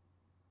him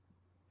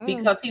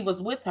because he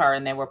was with her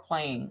and they were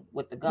playing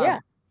with the gun. Yeah.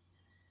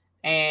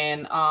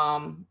 And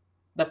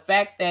the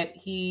fact that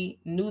he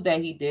knew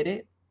that he did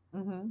it,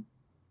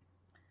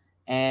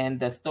 and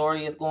the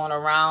story is going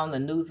around, the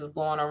news is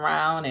going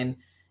around, and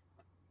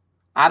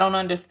I don't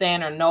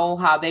understand or know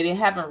how they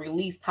haven't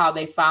released how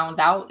they found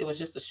out. It was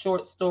just a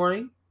short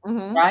story,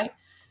 right?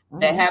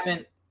 They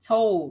haven't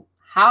told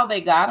how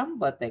they got him,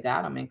 but they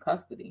got him in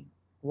custody.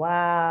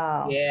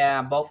 Wow.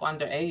 Yeah, both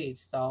underage.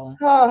 So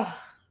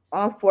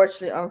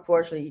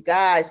unfortunately, you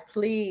guys,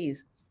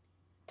 please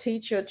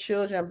teach your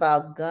children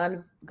about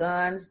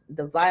guns,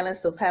 the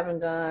violence of having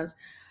guns,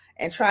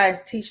 and try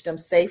to teach them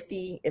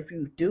safety if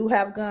you do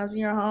have guns in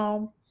your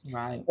home.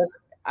 Right.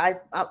 I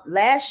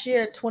last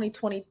year,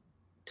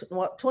 2022,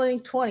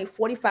 2020,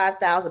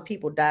 45,000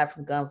 people died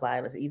from gun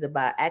violence, either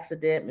by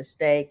accident,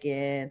 mistake,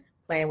 and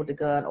playing with the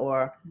gun,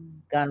 or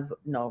gun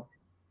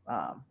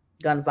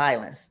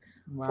violence.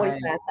 Right.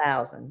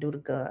 45,000 due to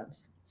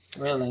guns.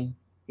 Really?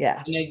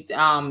 Yeah.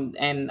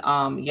 And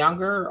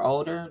younger,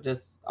 older,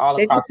 just all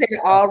They across. just said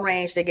all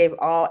range. They gave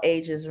all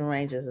ages and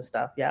ranges and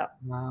stuff. Yeah.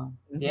 Wow.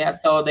 Yeah.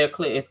 So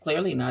it's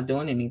clearly not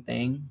doing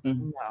anything.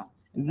 No.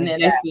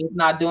 Exactly. It's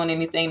not doing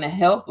anything to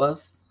help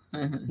us.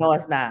 No,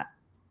 it's not.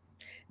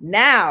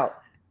 Now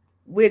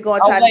we're going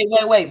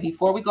to. Wait.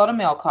 Before we go to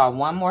mail call,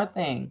 one more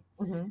thing.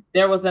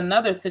 There was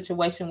another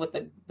situation with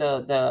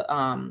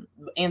the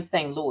in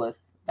St.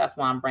 Louis. That's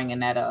why I'm bringing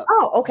that up.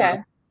 Oh, okay.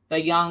 The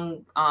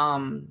young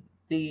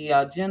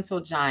the gentle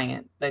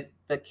giant,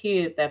 the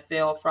kid that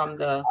fell from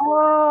the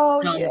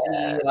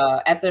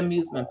at the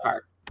amusement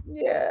park.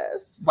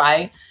 Yes.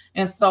 Right.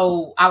 And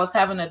so I was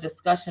having a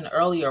discussion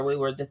earlier. We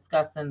were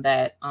discussing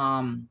that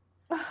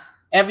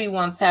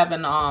everyone's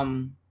having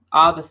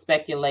all the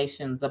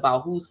speculations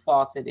about whose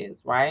fault it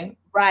is, right?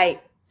 Right.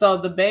 So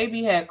the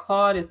baby had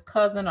called his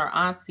cousin or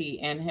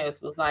auntie and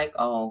was like,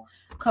 "Oh,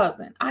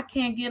 cousin, I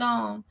can't get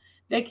on.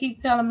 They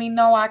keep telling me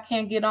no, I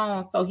can't get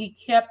on." So he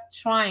kept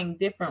trying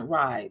different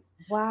rides.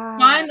 Wow.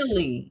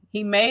 Finally,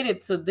 he made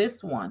it to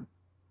this one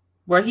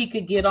where he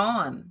could get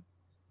on.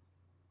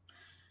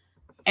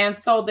 And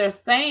so they're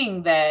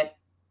saying that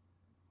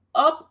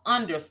up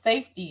under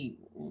safety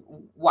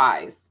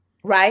wise,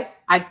 right?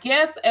 I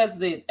guess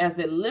as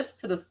it lifts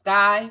to the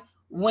sky,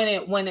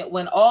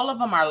 when all of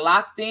them are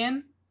locked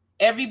in,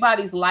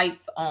 everybody's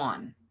lights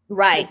on.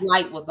 Right. His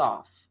light was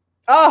off.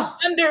 Oh,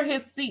 under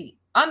his seat,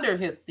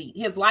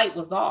 his light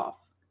was off.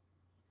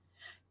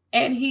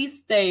 And he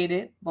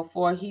stated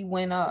before he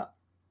went up,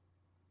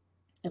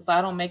 "If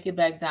I don't make it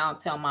back down,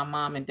 tell my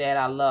mom and dad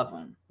I love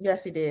them."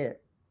 Yes, he did.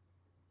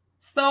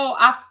 So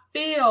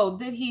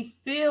did he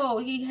feel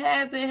he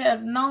had to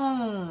have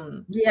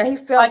known? Yeah, he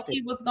felt like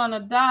he was gonna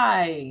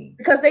die.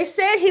 Because they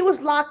said he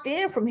was locked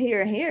in from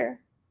here and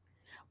here.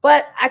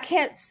 But I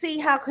can't see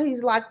how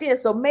he's locked in.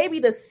 So maybe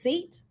the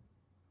seat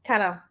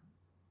kind of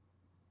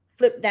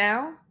flipped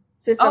down.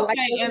 Since the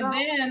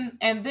light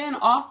and then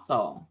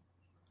also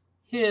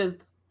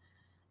his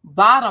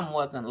bottom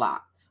wasn't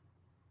locked.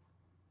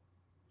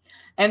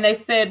 And they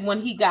said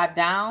when he got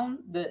down,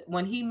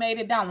 when he made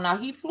it down, now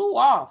he flew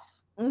off.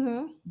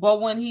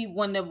 But when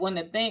the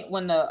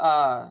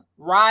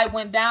ride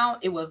went down,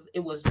 it was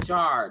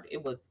jarred.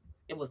 It was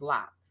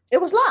locked.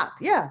 It was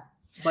locked, yeah.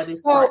 But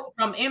it's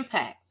from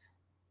impact.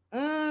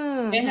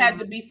 It had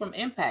to be from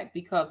impact,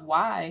 because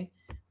why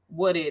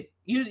would it?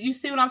 You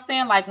see what I'm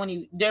saying? Like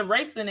when they're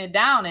racing it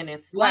down and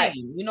it's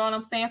slaying. Right. You know what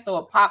I'm saying? So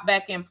it popped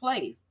back in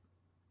place.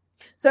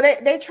 So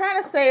they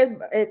trying to say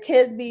it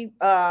could be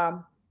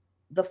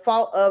the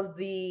fault of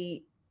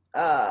the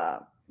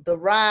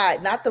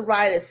ride, not the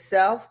ride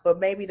itself, but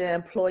maybe the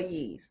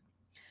employees.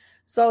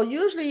 So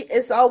usually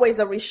it's always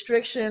a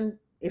restriction.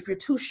 If you're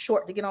too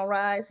short to get on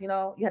rides, you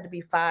have to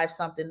be 5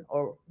 something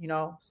or,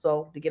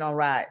 so to get on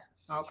rides.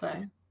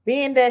 Okay.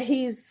 Being that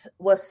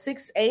was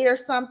 6'8" or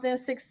something,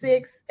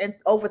 6'6", and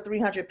over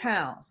 300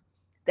 pounds,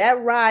 that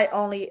ride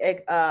only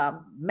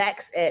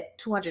maxed at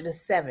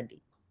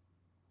 270.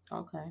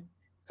 Okay.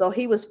 So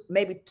he was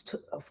maybe,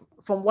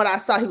 from what I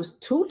saw, he was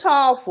too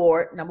tall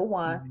for it, number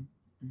one.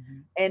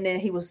 And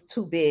then he was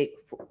too big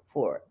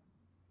for it,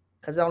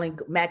 because it only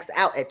maxed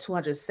out at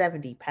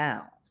 270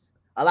 pounds.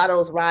 A lot of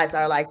those rides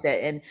are like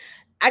that. And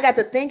I got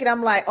to thinking,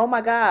 I'm like, oh my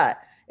God,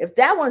 if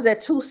that one's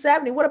at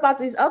 270, what about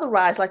these other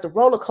rides like the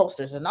roller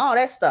coasters and all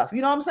that stuff?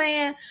 You know what I'm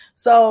saying?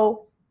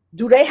 So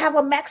do they have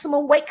a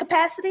maximum weight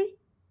capacity?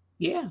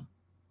 Yeah.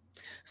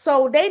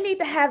 So they need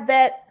to have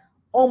that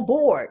on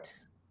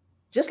boards.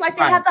 Just like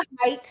they have the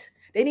height,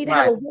 they need to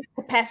have a weight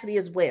capacity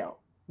as well.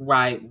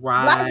 Right. A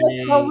lot of us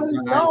don't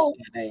really know.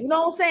 You know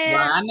what I'm saying?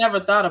 Well, I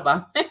never thought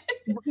about it.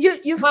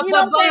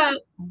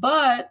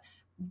 But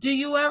do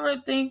you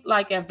ever think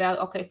like at Valley?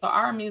 Okay, so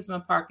our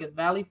amusement park is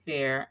Valley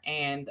Fair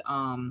and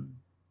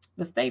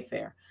the State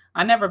Fair.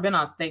 I never been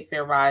on State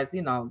Fair rides,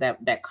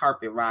 that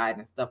carpet ride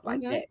and stuff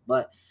like that.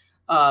 But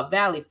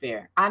Valley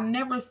Fair, I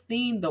never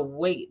seen the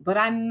weight, but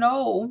I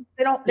know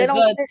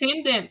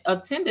the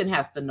attendant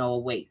has to know a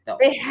weight though.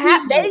 They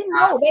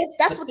know.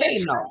 That's what they're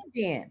trained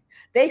in.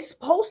 They're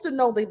supposed to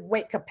know the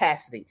weight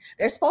capacity.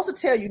 They're supposed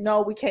to tell you,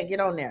 no, we can't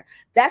get on there.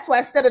 That's why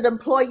instead of the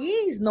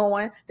employees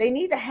knowing, they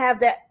need to have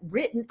that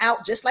written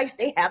out, just like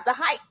they have the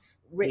heights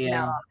written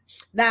out.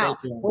 Now,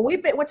 when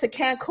we went to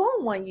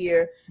Cancun one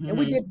year and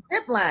we did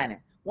zip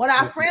lining, one of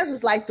our friends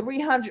was like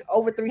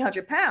over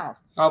 300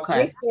 pounds. Okay.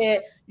 They said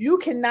you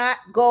cannot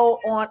go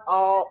on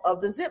all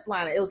of the zip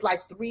lining. It was like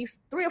three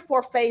or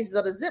four phases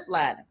of the zip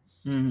lining.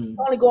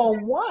 Only go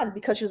on one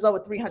because she was over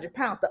 300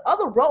 pounds. The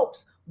other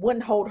ropes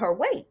wouldn't hold her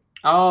weight.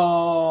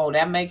 Oh,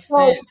 that makes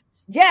sense.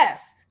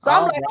 Yes. So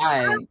I'm like,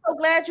 I'm so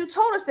glad you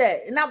told us that.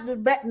 And now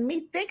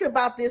me thinking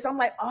about this, I'm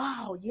like,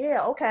 oh yeah,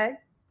 okay.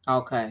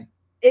 Okay.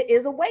 It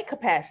is a weight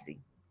capacity.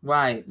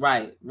 Right.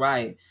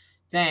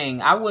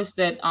 Dang, I wish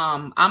that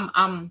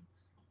I'm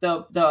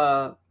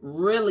the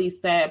really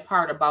sad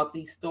part about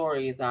these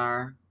stories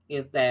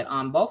is that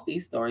both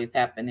these stories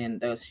happened in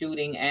the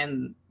shooting,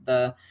 and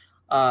the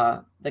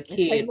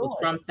kid was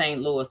from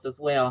St. Louis as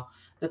well.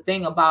 The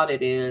thing about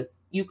it is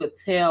you could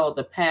tell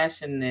the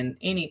passion in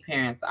any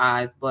parent's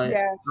eyes, but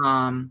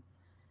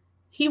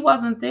he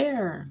wasn't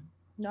there.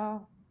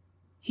 No.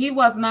 He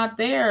was not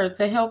there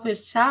to help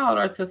his child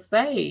or to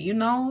say,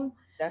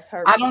 That's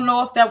hurtful. I don't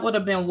know if that would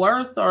have been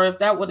worse or if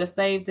that would have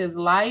saved his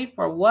life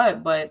or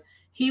what, but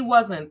he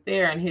wasn't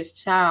there, and his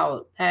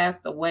child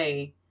passed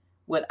away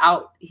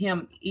without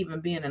him even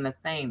being in the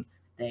same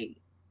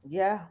state.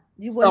 Yeah.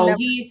 So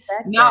he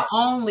not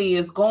only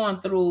is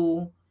going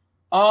through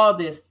all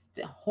this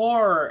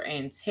horror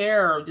and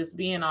terror, just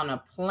being on a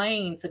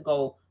plane to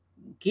go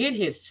get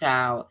his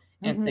child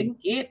and to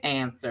get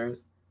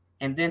answers,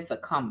 and then to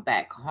come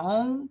back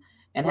home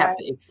and have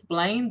to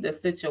explain the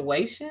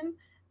situation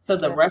to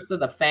the rest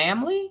of the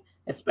family,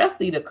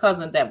 especially the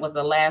cousin that was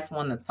the last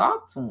one to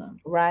talk to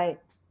him. Right.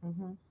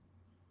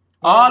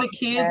 All the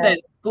kids at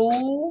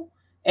school,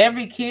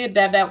 every kid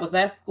that was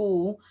at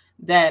school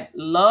that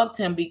loved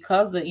him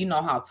because of,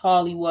 how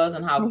tall he was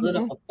and how good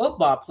of a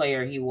football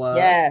player he was.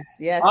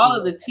 Yes. All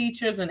of the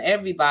teachers and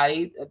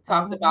everybody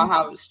talked about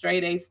how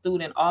straight A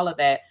student, all of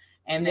that.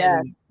 And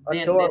then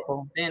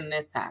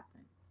this happens.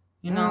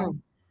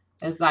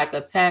 It's like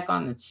attack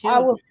on the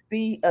children. I would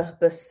be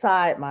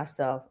beside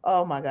myself.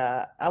 Oh my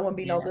God. I wouldn't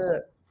be no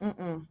good.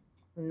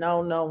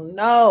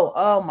 No.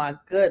 Oh my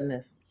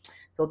goodness.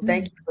 So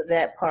thank you for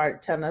that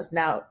part, telling us.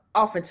 Now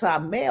off into our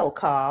mail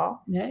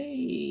call.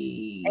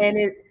 Hey. And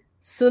it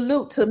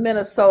salute to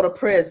Minnesota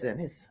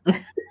prison.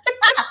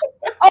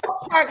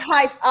 Oak Park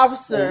Heights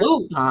officer.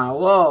 Salute, huh?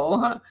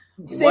 Whoa.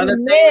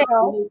 Sending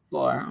mail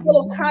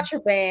full of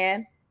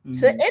contraband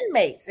to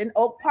inmates in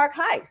Oak Park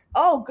Heights.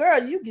 Oh,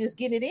 girl, you just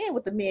getting it in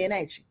with the men,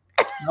 ain't you?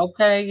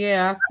 Okay,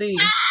 yeah, I see.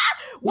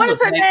 What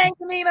is her name,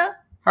 Nina?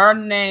 Her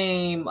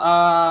name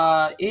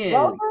is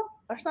Rosa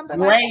or something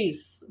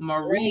Grace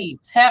Marie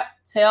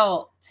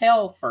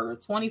Telfer,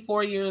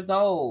 24 years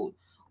old,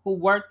 who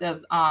worked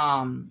as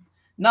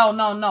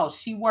no.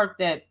 She worked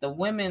at the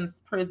women's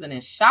prison in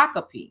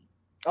Shakopee.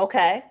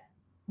 Okay.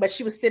 But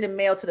she was sending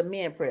mail to the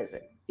men prison.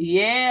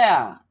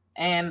 Yeah.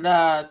 And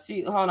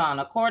hold on,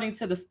 according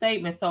to the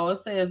statement, so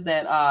it says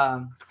that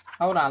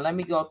hold on, let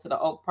me go to the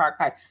Oak Park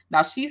Heights.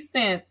 Now she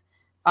sent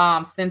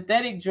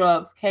synthetic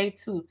drugs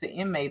K2 to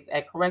inmates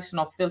at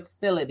correctional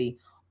facility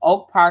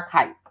Oak Park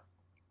Heights.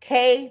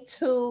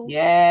 K2.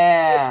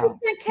 Yeah. She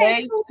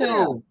sent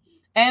K2.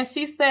 And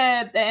she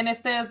said, and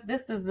it says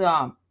this is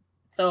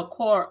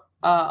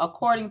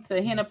according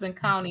to Hennepin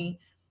County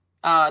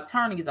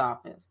Attorney's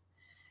Office,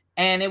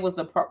 and it was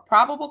a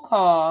probable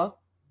cause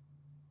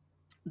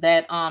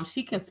that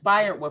she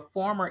conspired with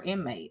former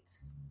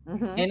inmates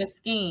in a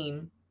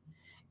scheme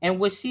in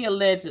which she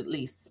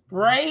allegedly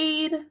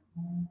sprayed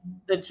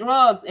the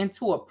drugs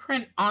into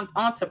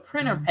onto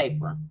printer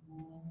paper,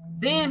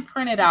 then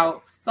printed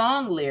out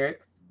song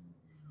lyrics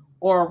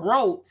or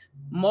wrote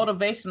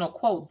motivational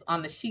quotes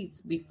on the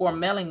sheets before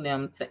mailing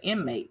them to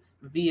inmates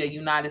via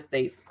United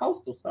States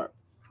Postal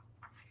Service.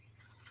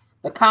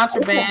 The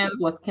contraband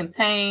was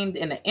contained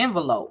in an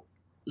envelope,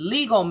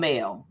 legal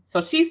mail. So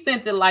she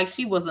sent it like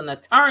she was an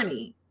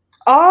attorney.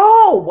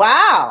 Oh,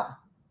 wow.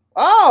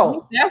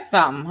 Oh, that's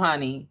something,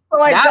 honey.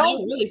 So now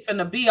they're really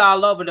finna be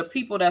all over the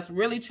people that's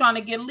really trying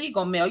to get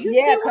legal mail.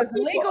 Because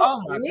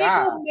legal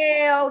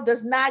mail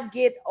does not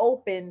get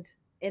opened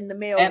in the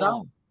mail at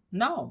all.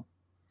 No.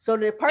 So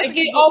the person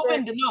get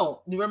opened.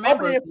 No,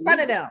 remember, open in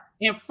front of them,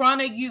 in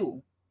front of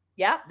you.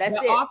 Yeah, that's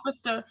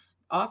it.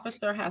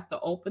 Officer has to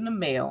open the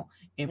mail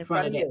in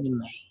front of the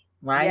inmate,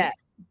 right?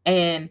 Yes.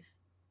 And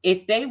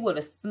if they would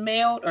have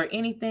smelled or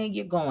anything,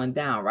 you're going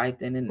down right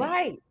then and there.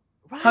 Right.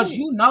 Because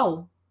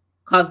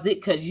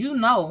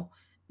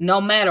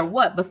no matter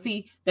what. But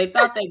see, they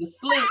thought they was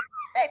slick.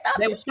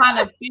 They was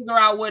trying to figure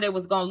out where they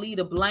was going to lead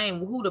the blame,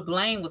 who the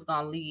blame was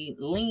going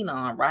to lean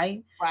on,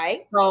 right?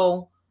 Right.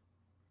 So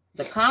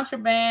the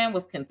contraband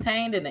was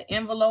contained in an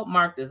envelope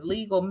marked as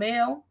legal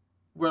mail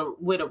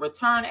with a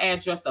return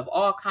address of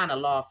all kind of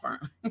law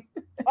firms.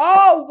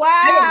 Oh,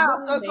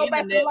 wow. So go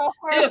back to the law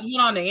firm. They just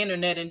went on the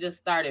internet and just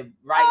started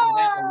writing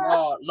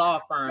down law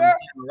firms,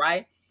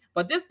 right?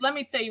 But let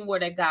me tell you where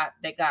they got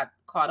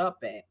caught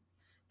up at.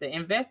 The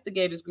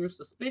investigators grew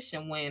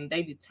suspicion when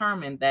they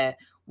determined that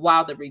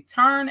while the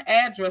return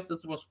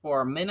addresses was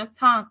for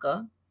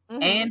Minnetonka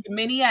and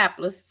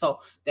Minneapolis, so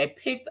they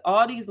picked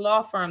all these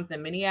law firms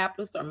in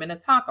Minneapolis or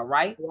Minnetonka,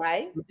 right?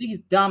 Right. These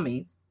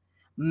dummies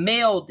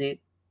mailed it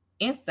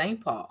in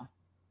St. Paul.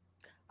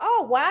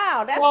 Oh,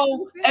 wow. That's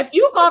if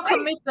you're going to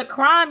commit the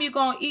crime, you're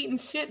going to eat and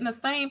shit in the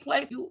same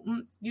place.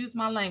 Excuse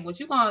my language.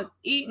 You're going to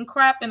eat and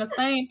crap in the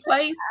same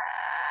place.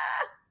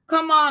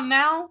 Come on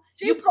now.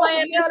 She's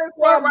playing this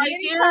sport right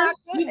here.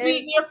 You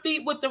beating your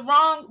feet with the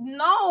wrong.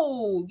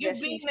 No, you're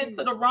beating it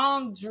to the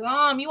wrong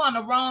drum. You on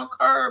the wrong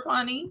curb,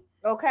 honey.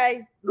 Okay.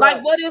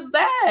 Like, what is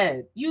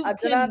that? You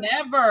can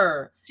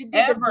never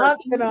ever crap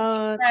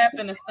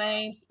in the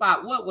same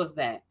spot. What was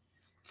that?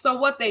 So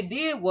what they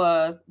did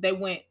was they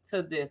went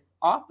to this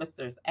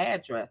officer's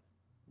address.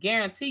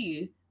 Guarantee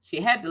you, she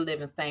had to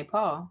live in St.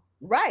 Paul.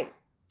 Right.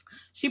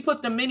 She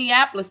put the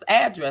Minneapolis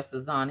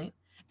addresses on it,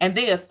 and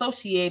they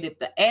associated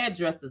the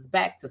addresses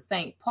back to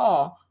St.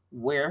 Paul,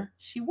 where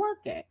she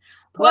worked at.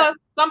 Plus,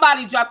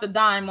 somebody dropped a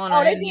dime on her.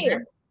 Oh, they did.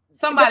 There.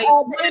 Somebody,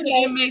 one of the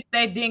inmates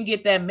that didn't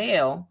get that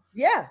mail,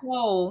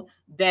 told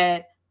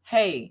that,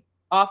 hey,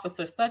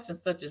 officer such and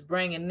such is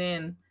bringing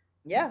in,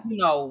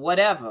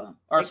 whatever,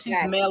 or she's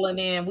mailing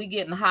in, we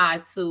getting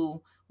high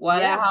to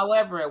whatever,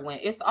 however it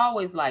went. It's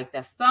always like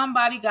that.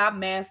 Somebody got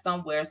mad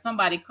somewhere.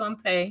 Somebody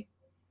couldn't pay.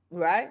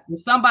 Right. And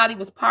somebody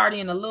was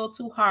partying a little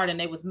too hard and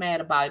they was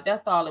mad about it.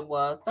 That's all it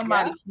was.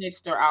 Somebody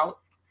snitched her out.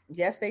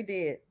 Yes, they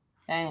did.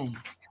 Dang.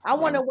 I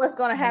wonder what's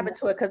going to happen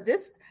to it,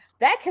 because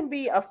that can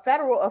be a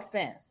federal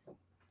offense.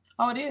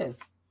 Oh, it is.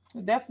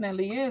 It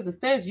definitely is. It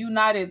says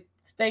United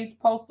States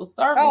Postal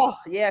Service. Oh,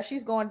 yeah,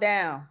 she's going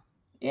down.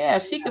 Yeah,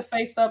 she could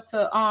face up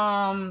to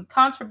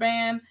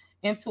contraband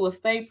into a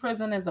state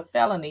prison as a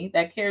felony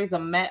that carries a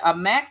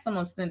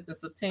maximum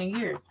sentence of 10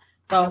 years.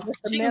 So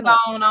she can go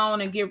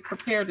on and get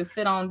prepared to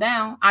sit on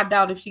down. I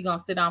doubt if she's going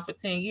to sit down for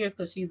 10 years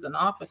because she's an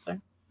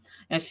officer.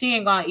 And she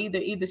ain't going to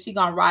either she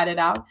going to ride it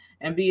out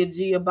and be a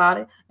G about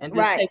it and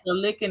just take her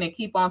licking and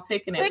keep on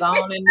ticking and go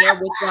on in there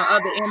with the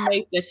other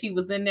inmates that she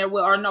was in there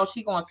with. Or no,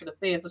 she going to the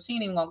feds. So she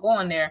ain't even going to go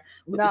in there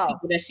with the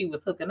people that she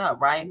was hooking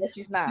up, right? No,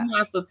 she's not. She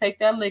might as well take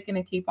that licking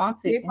and keep on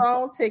ticking. Keep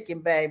on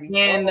ticking, baby.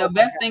 And the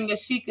best thing that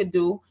she could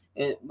do,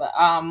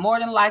 more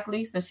than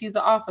likely, since she's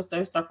an officer,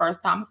 it's her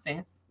first time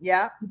offense.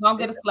 Yeah. She's going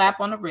to get a slap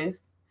on the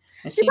wrist.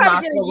 And she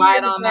might go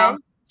right on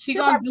out. She's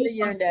going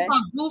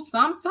to do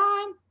some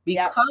time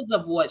because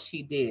of what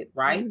she did,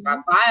 right? By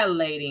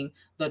violating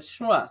the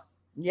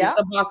trust. It's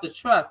about the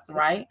trust,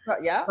 right?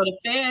 Yeah. For the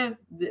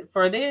feds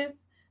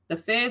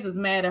is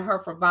mad at her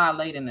for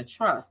violating the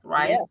trust,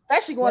 right? Yeah,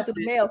 especially going through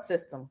the mail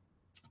system.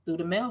 Through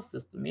the mail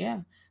system,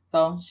 yeah.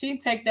 So she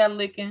take that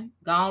licking,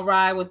 go on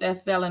ride with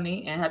that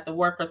felony, and have to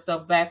work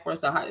herself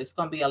backwards. So it's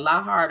going to be a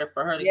lot harder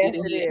for her to get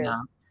in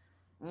now.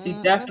 She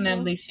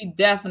definitely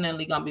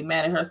gonna be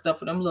mad at herself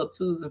for them little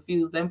twos and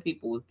fews them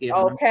people was giving.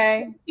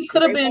 Okay. She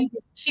could have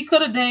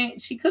been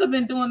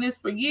doing this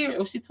for years.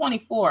 Well, she's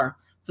 24,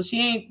 so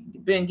she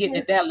ain't been getting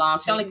it that long.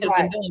 She only could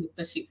have been doing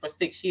it for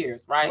 6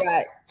 years, right?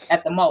 Right.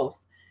 At the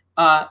most.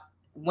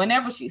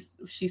 Whenever she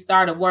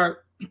started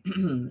work,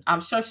 I'm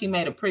sure she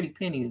made a pretty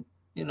penny,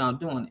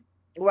 doing it.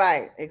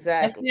 Right,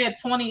 exactly. She had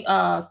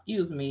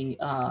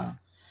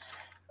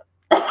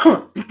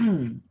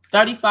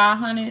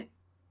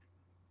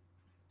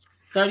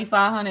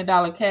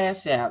 $3,500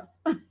 cash apps.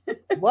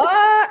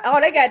 What? Oh,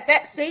 they got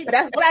that. See,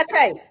 that's what I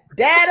tell you.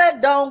 Data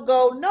don't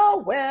go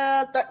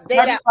nowhere. They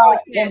got all the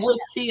cash in which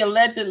she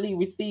allegedly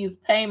receives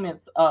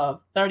payments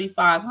of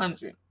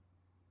 $3,500.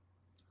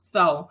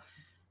 So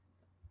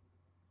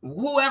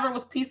whoever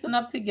was piecing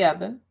up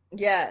together,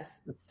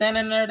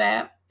 sending her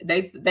that,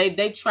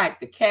 they tracked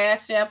the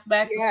cash apps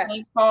back to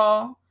St.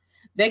 Paul.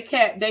 They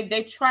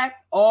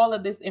tracked all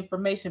of this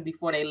information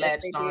before they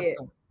latched on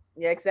to.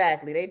 Yeah,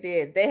 exactly. They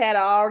did. They had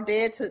all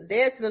dead to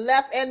the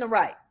left and the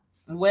right.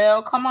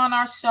 Well, come on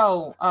our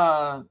show,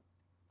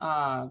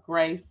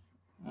 Grace.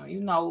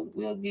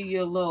 We'll give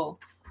you a little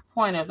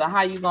pointers of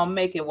how you gonna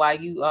make it while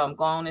you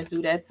go on and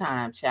do that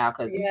time, child.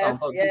 Because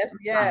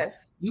yes.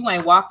 You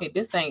ain't walking.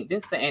 This ain't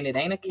it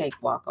ain't a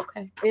cakewalk,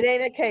 okay? It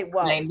ain't a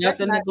cakewalk. It ain't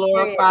nothing to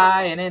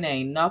glorify, and it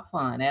ain't no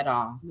fun at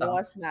all. So no,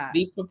 it's not.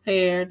 Be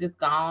prepared. Just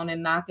go on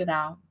and knock it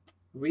out.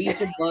 Read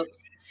your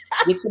books.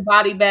 Get your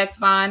body back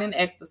fine and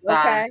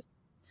exercise. Okay.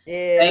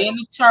 Yeah. Stay in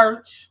the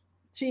church.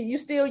 You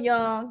still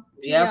young.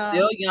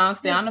 Still young.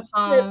 Stay on the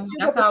phone.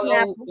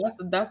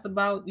 That's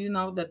about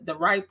the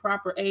right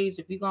proper age.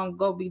 If you're gonna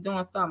go be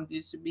doing something,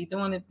 you should be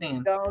doing it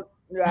then.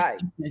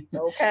 Right.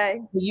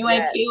 Okay. You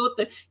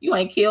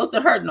ain't killed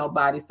to hurt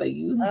nobody. So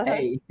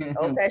hey.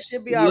 Okay,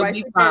 should be all right.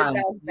 Be fine.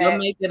 You'll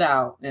make it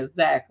out.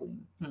 Exactly.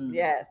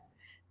 Yes.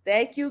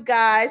 Thank you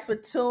guys for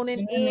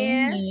tuning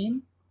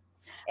in.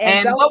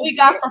 And what we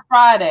got for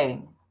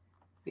Friday?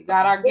 We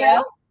got our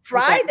guest.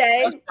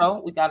 Friday.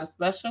 We got a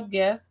special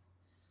guest.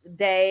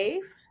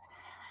 David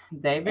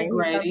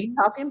Grady. Be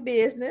talking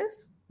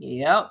business.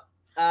 Yep.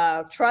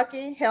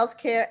 Trucking,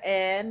 healthcare,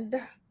 and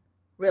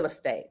real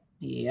estate.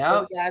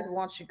 Yep. So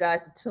want you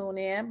guys to tune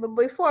in. But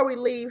before we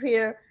leave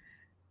here,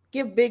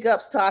 give big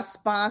ups to our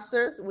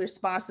sponsors. We're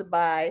sponsored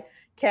by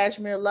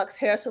Cashmere Luxe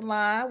Hair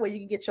Salon, where you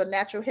can get your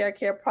natural hair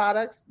care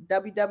products.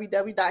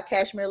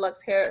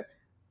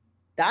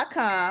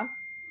 www.cashmereluxehair.com.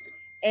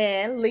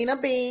 And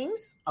Lena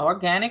Beans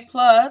Organic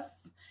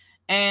Plus,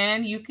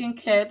 and you can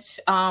catch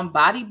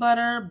body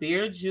butter,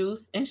 beard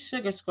juice, and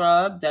sugar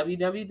scrub.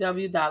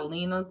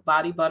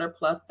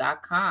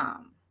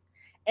 www.lenasbodybutterplus.com.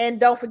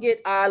 And don't forget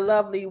our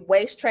lovely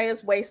waist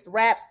trainers, waist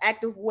wraps,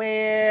 active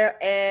wear,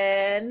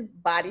 and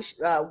body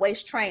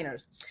waist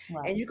trainers.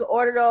 Right. And you can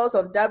order those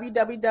on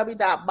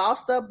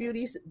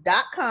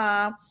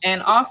www.bossedupbeauties.com.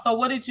 And also,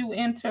 what did you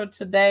enter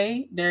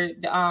today?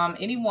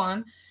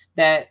 Anyone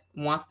that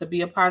wants to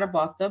be a part of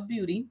Bossed Up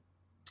Beauty,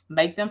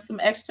 make them some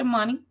extra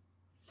money.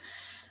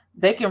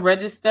 they can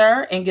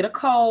register and get a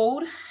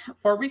code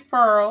for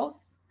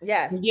referrals.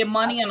 Yes. And get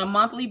money on a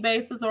monthly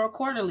basis or a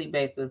quarterly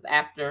basis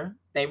after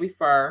they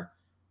refer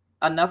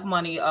enough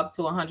money up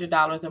to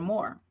 $100 or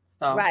more.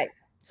 So right.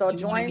 So you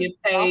join get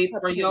paid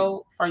for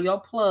your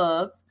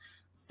plugs.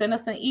 Send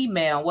us an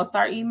email. What's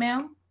our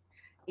email?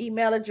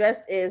 Email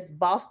address is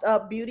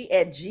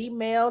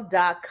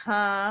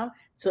bossedupbeauty@gmail.com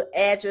to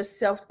add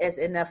yourself as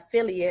an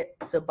affiliate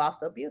to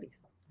Bossed Up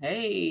Beauties.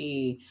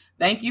 Hey,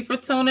 thank you for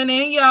tuning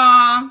in,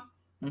 y'all.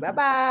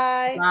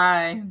 Bye-bye.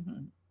 Bye.